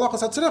straight to the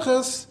Halachas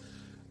HaTzrichas,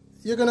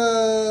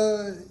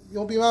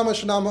 you'll be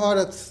mamash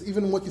na'ma'aretz,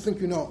 even what you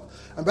think you know.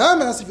 And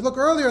B'emes, if you look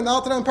earlier in the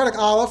Alter Rebbe Perek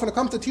Aleph, when it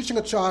comes to teaching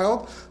a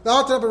child, the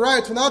Alter Rebbe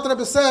writes, when the Alter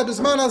Rebbe said,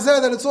 B'zman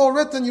hazeh, that it's all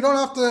written, you don't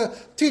have to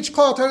teach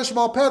Kol Torah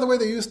Sheba'al Peh the way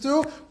they used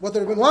to. What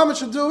the Rebbe Lamed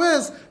should do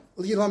is,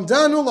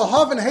 Yilamdanu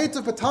lahav and Hei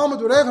Teves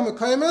b'talmud u'rev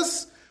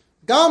ha'mekaymis,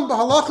 gam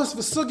b'halachos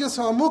v'sugyas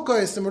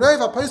ha'amukos, imrev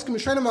ha'paiskim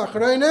yishenim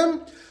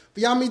ha'achareinim,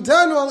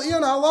 v'yamidanu al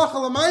iyan ha'alacha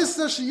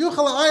l'maisa,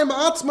 sheyuchal ha'ayim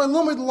ba'atzma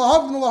l'umid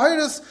l'hav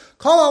v'l'hairis,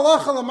 kol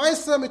ha'alacha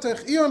l'maisa,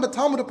 mitoich iyan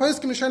b'talmud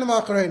ha'paiskim yishenim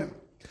ha'achareinim.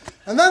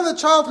 And then the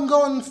child can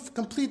go and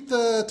complete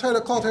the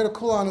Torah Kol Torah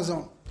Kula on his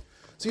own.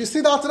 So you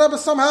see the Alter Rebbe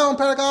somehow in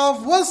Perek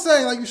Aleph was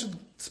saying that you should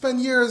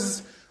spend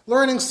years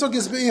learning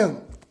Sugyas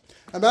B'iyun.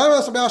 And Rabbi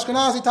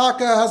Ashkenazi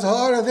Taka has a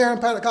ha'ara there in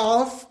Perek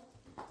Aleph,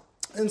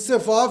 in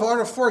Sifav,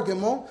 ha'ara 4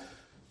 Gimel.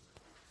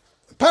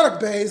 Perek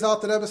Beis, the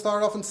Alter Rebbe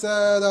started off and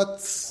said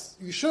that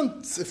you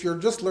shouldn't, if you're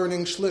just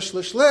learning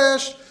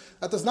Shlish,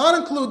 that does not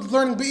include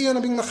learning B'iyun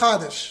and being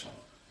Mechadish.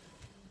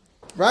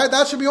 Right?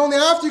 That should be only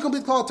after you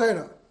complete Kol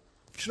Torah.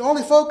 You should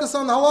only focus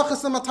on the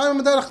halachas and matayim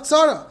and derech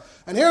tzara.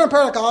 And here in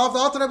Perek Aleph, the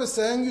Alter Rebbe is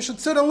saying you should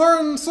sit and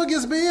learn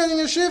sugyas b'iyun in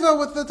yeshiva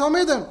with the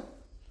talmidim.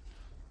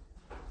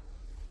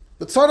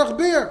 The tzarech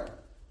bir.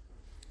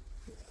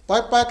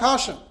 By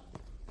kasha.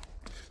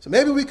 So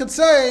maybe we could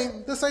say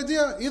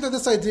either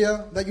this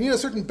idea that you need a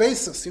certain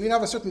basis, you need to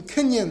have a certain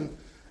kinyan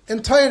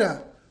in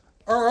Torah,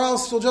 or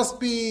else you'll just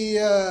be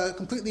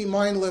completely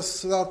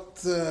mindless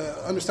without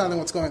understanding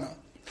what's going on.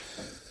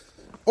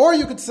 Or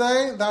you could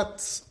say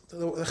that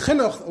the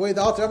chinuch, the way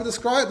the Alter Rebbe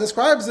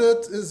describes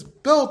it, is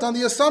built on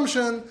the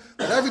assumption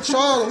that every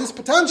child, at least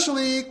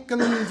potentially, can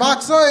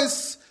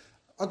vaxois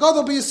a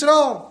gadol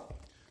b'Yisrael.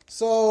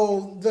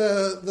 So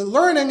the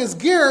learning is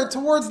geared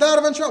towards that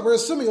eventually. We're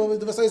assuming you'll be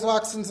the vaxois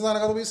vaccines and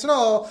a gadol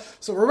b'Yisrael.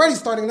 So we're already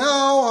starting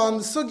now on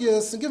the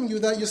sugyas and giving you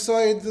that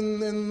yisoid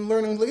in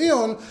learning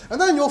le'iyun,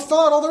 and then you'll fill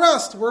out all the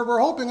rest. We're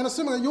hoping and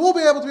assuming that you will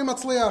be able to be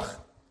matzliach.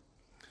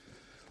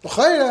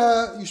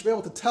 L'chayra, you should be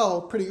able to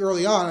tell pretty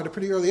early on, at a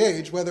pretty early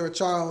age, whether a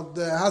child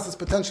has this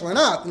potential or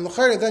not. And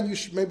l'chayra, then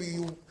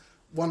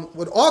one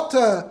ought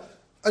to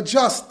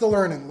adjust the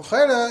learning.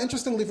 L'chayra,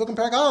 interestingly, if you look in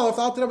Perek Aleph,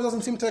 the Alter Rebbe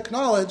doesn't seem to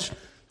acknowledge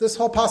this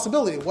whole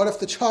possibility. What if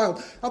the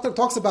child, Alter Rebbe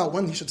talks about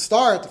when he should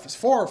start, if he's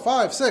 4,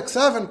 5, 6,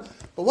 7,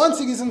 but once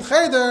he's in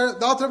cheder,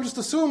 the Alter Rebbe just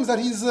assumes that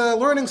he's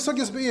learning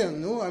sugyas b'iyun.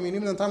 No? I mean,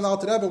 even in the time of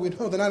the Alter Rebbe, we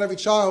know that not every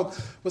child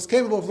was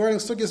capable of learning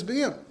sugyas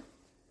b'iyun.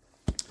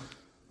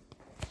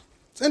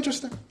 It's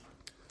interesting.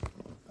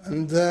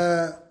 And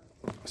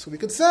so we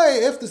could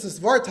say, if this is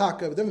Vartaka,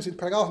 the difference between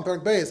Perek Aleph and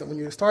Perek Beis, that when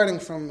you're starting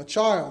from a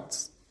child,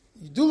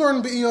 you do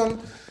learn B'iyun,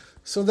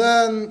 so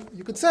then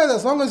you could say that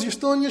as long as you're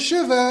still in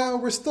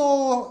yeshiva, we're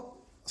still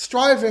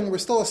striving, we're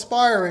still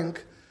aspiring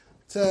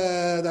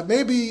that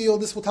maybe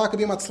this will taka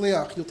be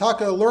matzliach. You'll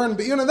taka learn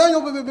be'iyun, and then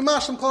you'll be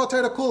mashlim kol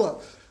Torah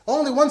kula.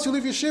 Only once you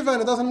leave yeshiva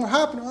and it doesn't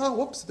happen, oh,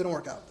 whoops, it didn't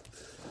work out.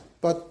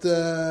 But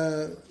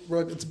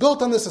it's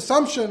built on this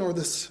assumption or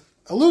this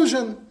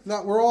illusion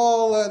that we're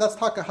all, that's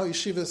taka how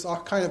yeshivas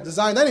are kind of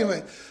designed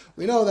anyway.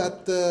 We know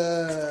that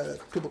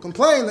people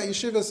complain that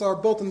yeshivas are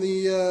built in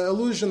the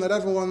illusion that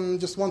everyone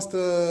just wants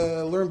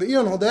to learn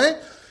be'iyun all day.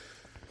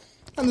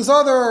 And there's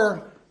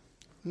other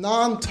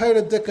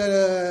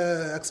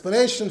non-Torah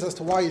explanations as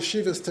to why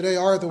yeshivas today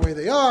are the way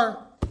they are.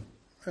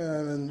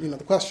 And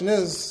the question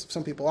is,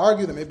 some people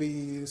argue that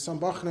maybe some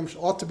bachrim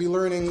ought to be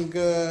learning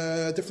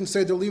different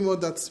seder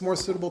limud that's more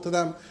suitable to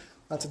them.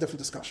 That's a different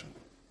discussion.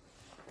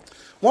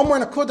 One more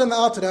nakuda in the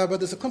Alter Rebbe,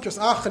 there's a kuntras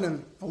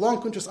achanin, a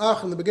long kuntras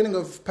achan in the beginning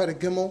of Perek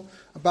Gimel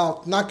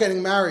about not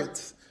getting married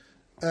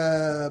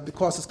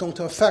because it's going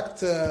to affect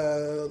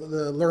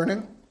the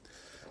learning.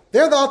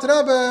 There the Alter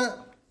Rebbe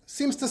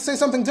seems to say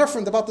something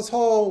different about this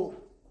whole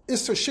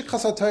Isser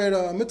Shikchas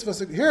HaTorah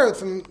mitzvah. Here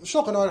from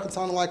Shulchan Aruch it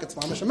sounded like it's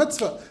mamish a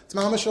mitzvah, it's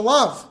mamish a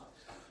lav.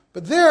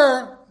 But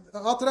there, the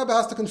Alter Rebbe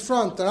has to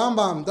confront, the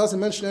Rambam doesn't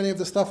mention any of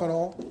this stuff at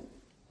all.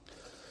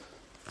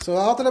 So the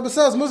Alter Rebbe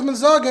says, Muzman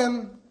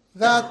Zagen,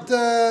 that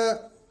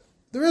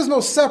there is no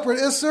separate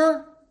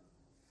Isser.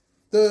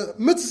 The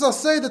mitzvah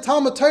say the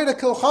Talmud Torah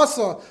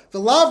kilchasa, the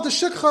lav the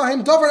shikcha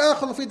him davar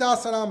echel lefi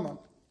das Rambam.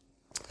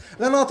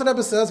 Then the Alter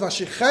Rebbe says,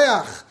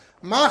 Vashicheach,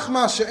 if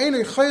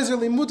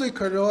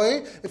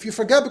you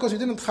forget because you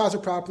didn't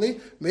chazer properly,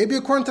 maybe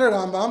according to the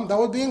Rambam, that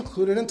would be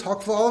included in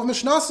Takva of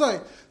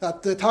Mishnasai,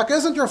 that the Tak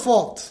isn't your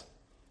fault.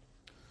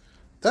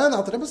 Then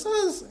Alter Rebbe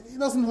says, he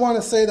doesn't want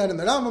to say that in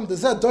the Rambam, the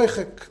Zed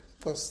Doichik,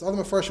 because the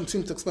other Mefarshim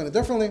seem to explain it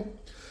differently.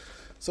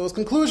 So his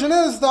conclusion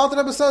is, the Alter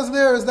Rebbe says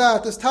there is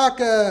that there's Tak,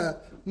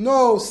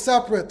 no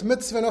separate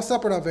mitzvah, no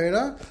separate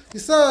Aveda. He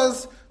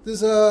says,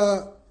 there's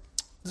a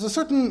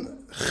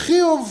certain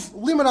Chiyuv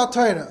Limud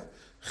HaTorah.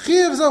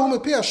 Just like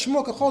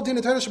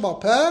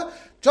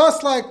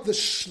the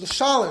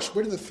shalish,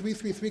 where did the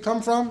 333 come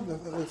from? The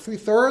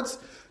 3/3.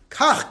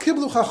 Kach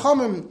kiblu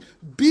chachamim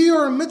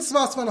biur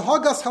mitzvahs van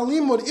hagas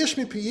halimud ish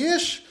mi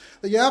piyish,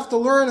 that you have to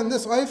learn in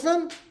this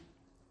oifen.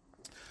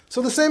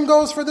 So the same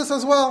goes for this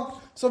as well.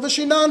 So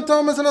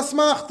v'shinantom is an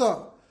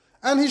asmachta,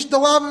 and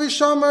hishdalav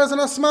v'shamer is an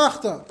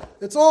asmachta.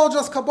 It's all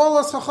just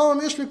kabbalas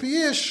chachamim ish mi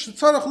piyish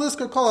tzarech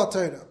lisker kol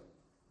haTorah.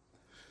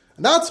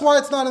 And that's why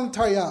it's not in the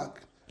Taryag.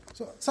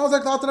 So it sounds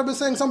like the Alter Rebbe is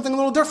saying something a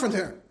little different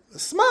here. The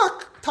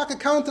Smak, Taka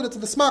counted it to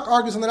the Smak,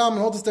 argues in the Ram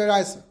and holds it to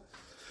Deraisa.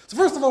 So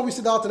first of all, we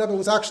see the Alter Rebbe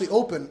was actually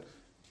open.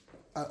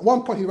 At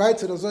one point he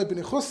writes it, Azoi bin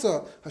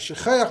Ichusa,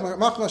 Hashecheach,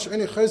 Machma,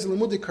 She'eni Chayzi,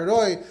 Limudi,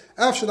 Karoi,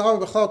 Af Shadar,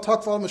 Bechal,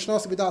 Takval,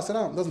 Mishnasa, B'das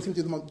Ram. Doesn't seem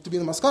to be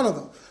the Maskana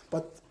though.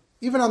 But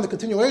even on the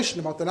continuation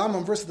about the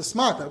Rambam versus the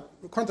Smak,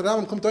 according to the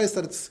Rambam Kumtois,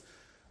 that it's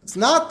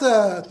not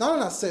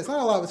an assay, it's not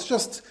a law, it's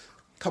just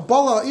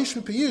Kabbalah, Ish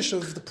Piyish,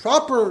 of the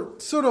proper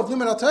sort of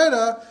Limud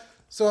HaTorah.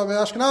 So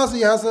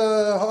Ashkenazi has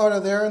a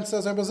ha'ara there and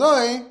says, Rebbe,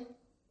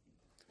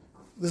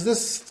 does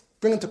this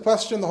bring into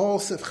question the whole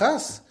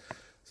Sifchas?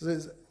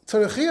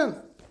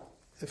 Tzarichian.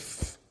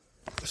 If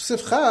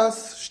Sifchas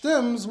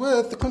stems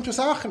with the Kuntras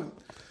Achim.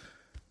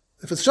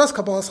 If it's just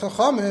Kabbalas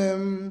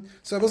Chachamim,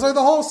 so Rebbe,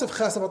 the whole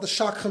Sifchas about the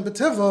Shachim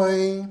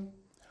B'Tivoi,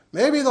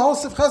 maybe the whole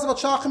Sifchas about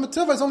Shachim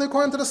B'Tivoi is only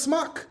according to the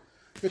Smak.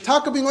 You're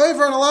taka being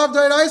over and allowed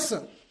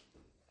D'Oraisa.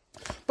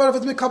 But if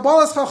it's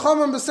Mikabbalas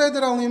Chachamim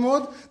B'Seder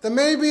Al-Limud, then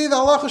maybe the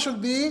halacha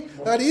should be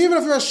that even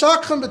if you're a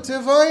Shakchem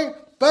B'Tivoi,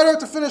 better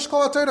to finish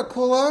Kol HaTorah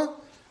Kula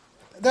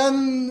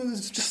than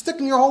just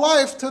sticking your whole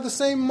life to the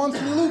same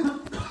monthly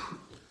loop.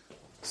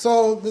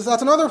 So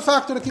that's another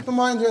factor to keep in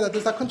mind here, that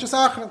there's that Kunchas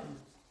Achra.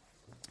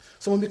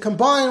 So when we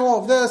combine all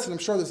of this, and I'm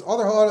sure there's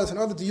other halakhas and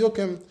other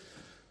diyukim,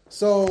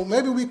 so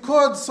maybe we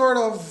could sort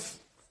of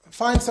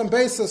find some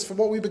basis for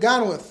what we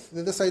began with,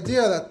 this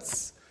idea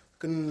that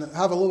can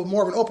have a little bit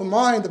more of an open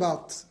mind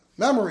about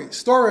memory,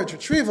 storage,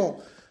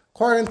 retrieval,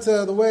 according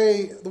to the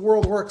way the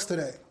world works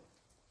today.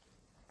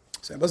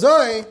 So,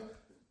 Bazoi,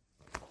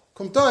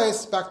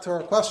 Kumtois, back to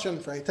our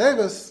question for Hei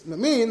Teves, it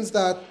means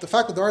that the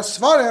fact that there are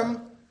seforim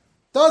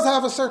does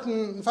have a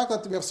certain, the fact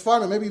that we have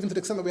seforim, maybe even to the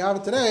extent that we have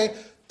it today,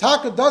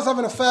 Taka does have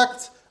an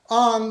effect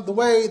on the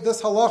way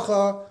this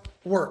halacha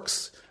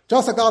works.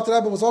 Just like the Alter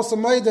Rebbe was also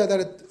made that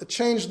it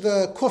changed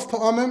the kuf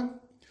pa'amim,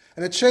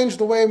 and it changed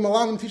the way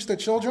Malanim teach their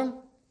children.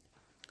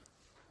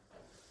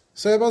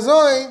 So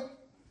Bazoi,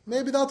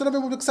 maybe the Alter Rebbe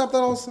would accept that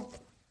also.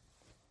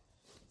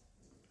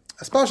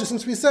 Especially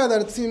since we said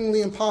that it's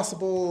seemingly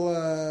impossible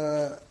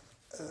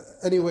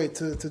anyway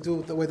to do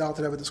it the way the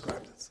Alter Rebbe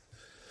described it.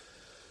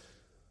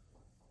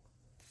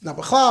 Now,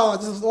 B'chal,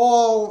 this is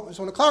all, I just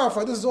want to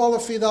clarify, this is all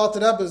of the Alter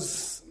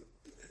Rebbe's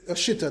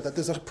shita, that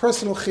there's a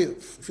personal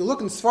chiyuv. If you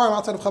look in Sfarim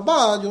outside of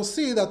Chabad, you'll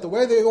see that the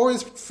way they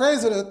always frame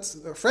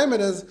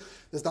it is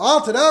the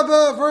Alter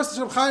Rebbe versus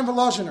Reb Chaim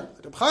Volozhiner.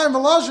 Reb Chaim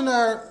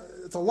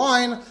Volozhiner, it's a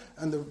line,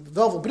 and the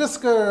Velvel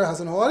Brisker has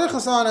an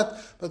Holarichas on it,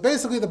 but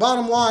basically the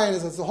bottom line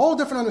is it's a whole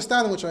different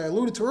understanding, which I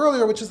alluded to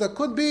earlier, which is that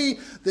could be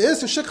the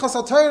Isser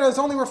Shikchas HaTorah is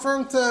only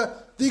referring to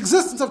the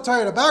existence of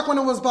Torah. Back when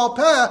it was Baal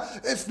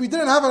Peh, if we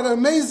didn't have an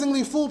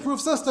amazingly foolproof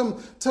system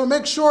to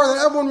make sure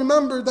that everyone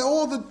remembered, that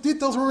all the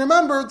details were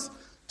remembered,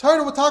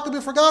 Torah would talk to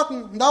be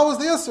forgotten, and that was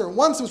the Isser.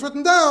 Once it was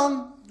written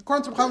down,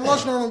 according to Chaim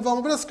Loshner and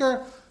Velvel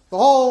Brisker, the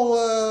whole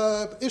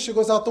issue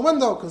goes out the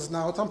window, because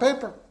now it's on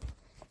paper.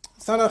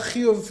 It's not a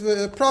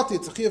chiyuv prati,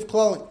 it's a chiyuv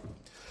klali.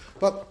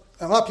 But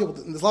a lot of people,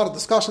 there's a lot of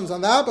discussions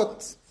on that,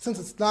 but since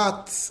it's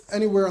not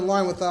anywhere in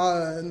line with,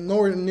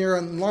 nowhere near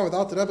in line with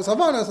the Rebbe's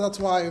Havanas, that's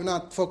why we're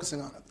not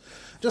focusing on it.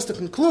 Just to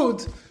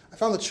conclude, I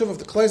found the tshuva of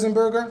the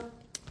Kleisenberger.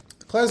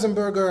 The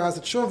Kleisenberger has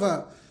a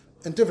tshuva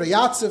in Divrei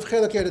Yatziv,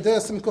 Chelik Yerideh,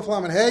 Sim Kuf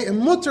Lamed Hey, in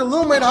Mutter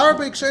Lumeid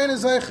Harbe Kshein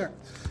Zecher.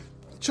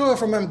 Tshuva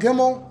from Mem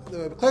Gimel.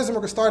 The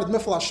Kleisenberger started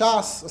Mifla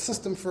Shas, a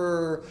system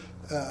for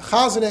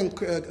chazening,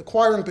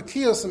 acquiring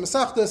bekiyos and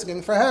mesachtes,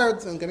 getting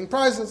verheard and getting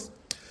prizes.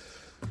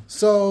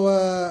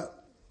 So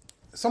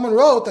someone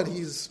wrote that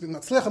he's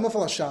matzliach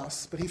Mifla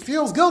Shas, but he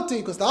feels guilty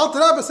because the Alter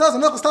Rebbe says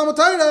in Hilchos Talmud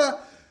Torah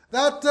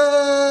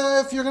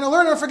that if you're going to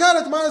learn it or forget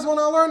it, you might as well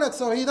not learn it.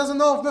 So he doesn't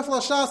know if Mifla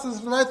Shas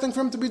is the right thing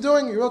for him to be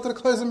doing. He wrote to the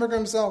Kleisenberger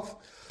himself.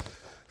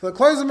 So the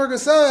Kleisenberger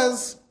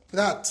says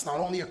that's not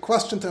only a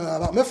question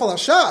about Mifla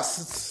Shas,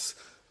 it's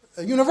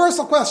a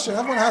universal question.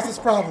 Everyone has this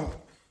problem.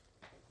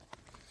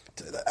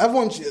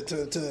 Everyone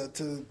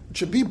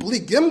should be bli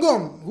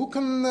gimgum. Who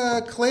can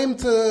claim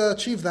to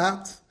achieve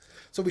that?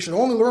 So we should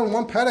only learn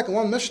one perek and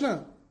one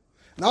mishnah.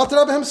 And Alter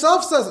Rebbe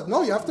himself says it.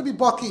 No, you have to be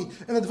baki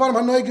in the dvarim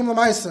hanoigim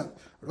l'maisa.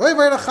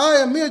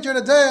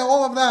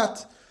 All of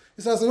that.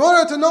 He says, in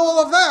order to know all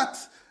of that,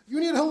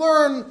 you need to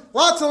learn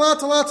lots and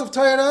lots and lots of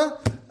Torah.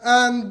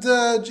 And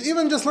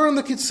even just learning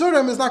the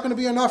Kitzurim is not going to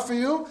be enough for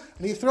you.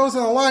 And he throws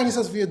in a line, he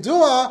says,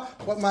 V'yadua,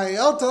 what my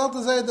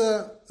Elta say,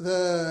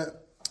 the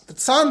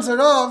Tzanzer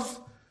of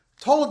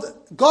told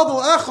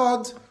Gadol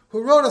Echad,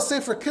 who wrote a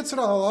Sefer Kitzur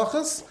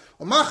HaHalachas,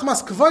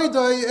 Machmas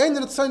Kvaydoi, Ein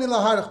Ritzoni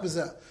Laharach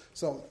B'zeh.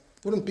 So,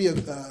 it wouldn't be a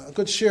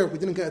good share if we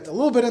didn't get a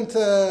little bit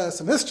into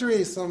some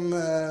history, some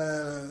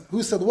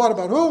who said what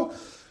about who.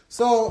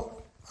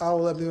 So,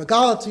 I'll be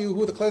megala to you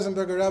who the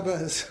Kleisenberger Rebbe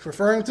is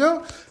referring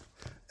to.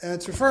 And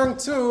it's referring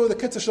to the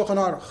Kitzur Shulchan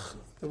Aruch.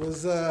 There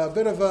was a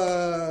bit of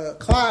a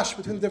clash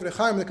between the Divrei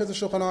Chaim and the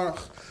Kitzur Shulchan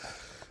Aruch.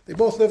 They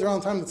both lived around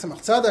the time of the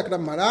Tzemach Tzedek, Rebbe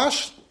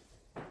Marash.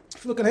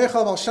 If you look in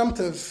Heichal Val Shem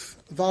Tov,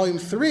 Volume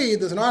 3,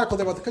 there's an article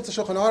there about the Kitzur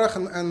Shulchan Aruch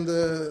and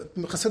the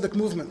Hasidic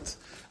movement.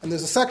 And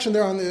there's a section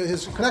there on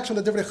his connection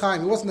with the Divrei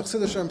Chaim. He wasn't a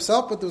Chassidish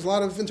himself, but there was a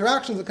lot of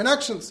interactions and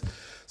connections.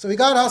 So he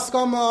got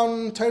Haskama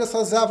on Teres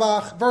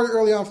HaZevach very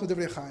early on from the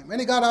Divrei Chaim. And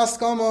he got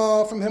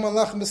Haskama from him on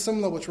Lechem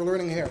B'Simla, which we're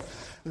learning here.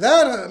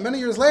 Then, many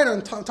years later,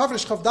 in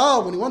Tavrish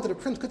Chavdal, when he wanted to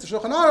print Kitzur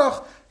Shulchan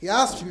Aruch,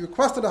 he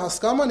requested a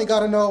Haskama, and he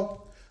got a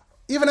no.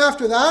 Even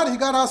after that, he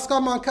got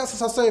Haskama on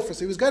Kesses HaSefer. So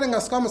he was getting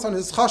Haskamas on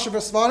his Chashav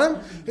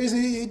Svarim.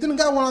 He didn't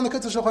get one on the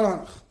Kitzur Shulchan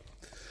Aruch.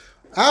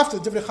 After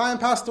Divrei Chaim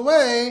passed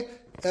away,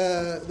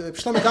 the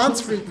Shlomo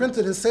Ganzfried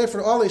printed his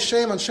Sefer Olei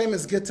Shem on Shem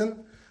is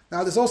Gittin.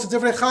 Now there's also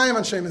Divrei Chaim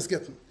on Shem is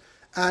Gittin.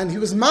 And he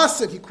was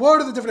masig. He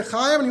quoted the Divrei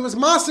Chaim, and he was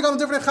masig on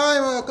the Divrei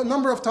Chaim a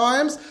number of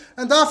times,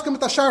 and dafkim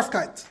with a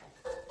sharfkeit.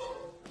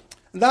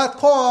 And that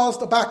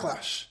caused a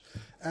backlash.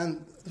 And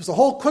there was a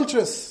whole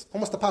kuntris,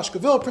 almost a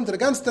pashkavil, printed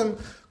against him,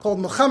 called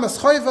Mechemes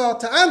Choiva,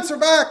 to answer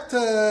back,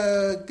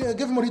 to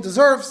give him what he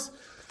deserves.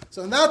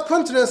 So in that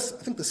kuntris,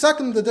 I think the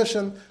second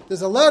edition,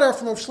 there's a letter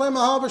from Rav Shlomo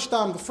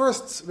Halberstam, the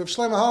first Rav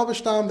Shlomo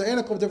Halberstam, the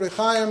Einik of Divrei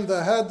Chaim,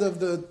 the head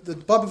of the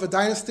Babava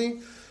dynasty.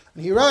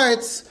 And he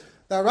writes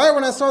that right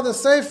when I saw the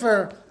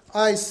Sefer,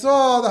 I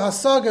saw the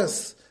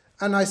Hasagas,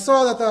 and I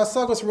saw that the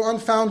Hasagas were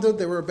unfounded,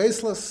 they were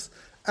baseless.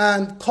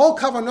 And kol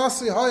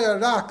kavanasi haya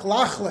rak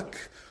lachlik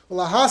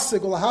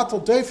ulahasig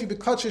ulahatel doifi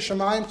b'katshi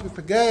shamayim to be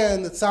pegea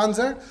in the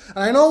tzanzer. And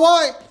I know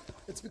why.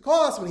 It's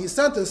because when he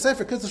sent the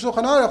Sefer Kitzur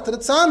Shulchan Aruch to the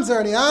tzanzer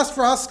and he asked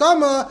for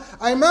haskama,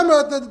 I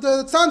remember that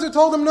the tzanzer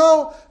told him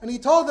no, and he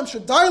told him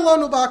shedai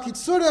lanu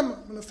ba'kitzurim.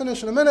 I'm going to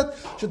finish in a minute.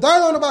 Shedai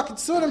lanu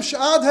ba'kitzurim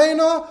she'ad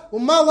heina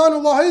u'ma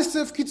lanu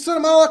lahisif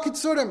kitzurim ala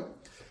kitzurim.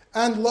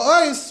 And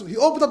La'ais, he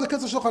opened up the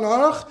Kitzur Shulchan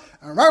Aruch,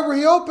 and right where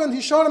he opened,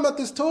 he showed him that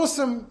this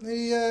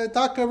Tosim,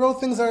 Taka wrote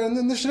things that are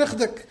in the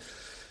Shrichdik.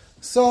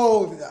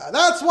 So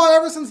that's why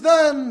ever since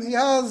then, he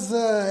has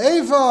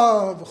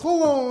Eva,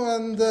 V'chulu,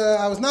 and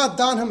I was not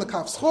down him the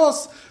Kaf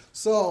Schos.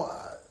 So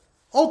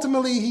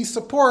ultimately, he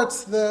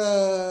supports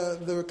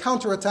the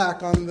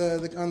counterattack on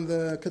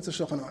the Kitzur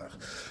Shulchan Aruch.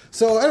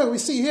 So anyway, we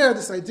see here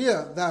this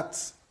idea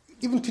that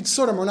even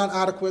Kitzurim are not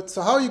adequate.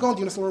 So how are you going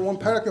to learn one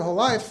parak your whole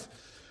life?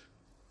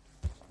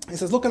 He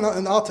says, look in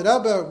the Alter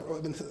Rebbe,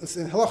 in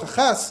Halacha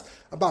Ches,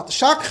 about the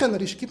Shakchen, that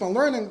you should keep on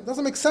learning. It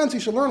doesn't make sense. You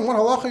should learn one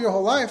halacha your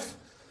whole life.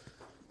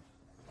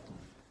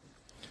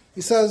 He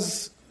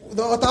says,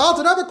 what the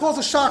Alter Rebbe calls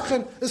a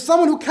Shakchen is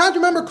someone who can't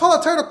remember Kol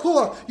HaTorah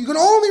Kula. You can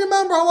only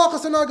remember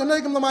halachas and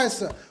Ganegim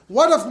L'maisa.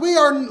 What if we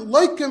are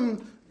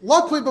laikim,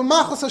 lakwi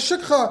b'machlas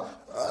hashikcha,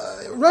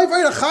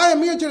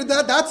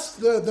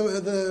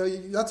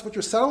 that's what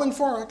you're settling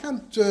for. I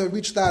can't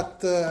reach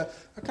that.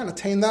 I can't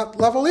attain that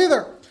level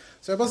either.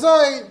 So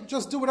Bazai,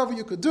 just do whatever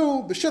you could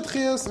do,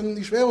 b'shitchias, and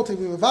you should be able to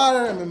be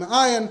mevarer and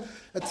me'ayin,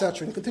 etc.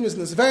 And he continues in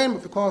this vein,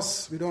 but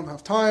because we don't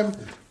have time,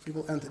 we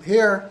will end it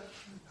here.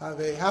 Have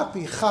a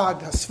happy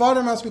Chag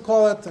HaSeforim, as we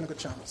call it, and a good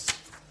Shabbos.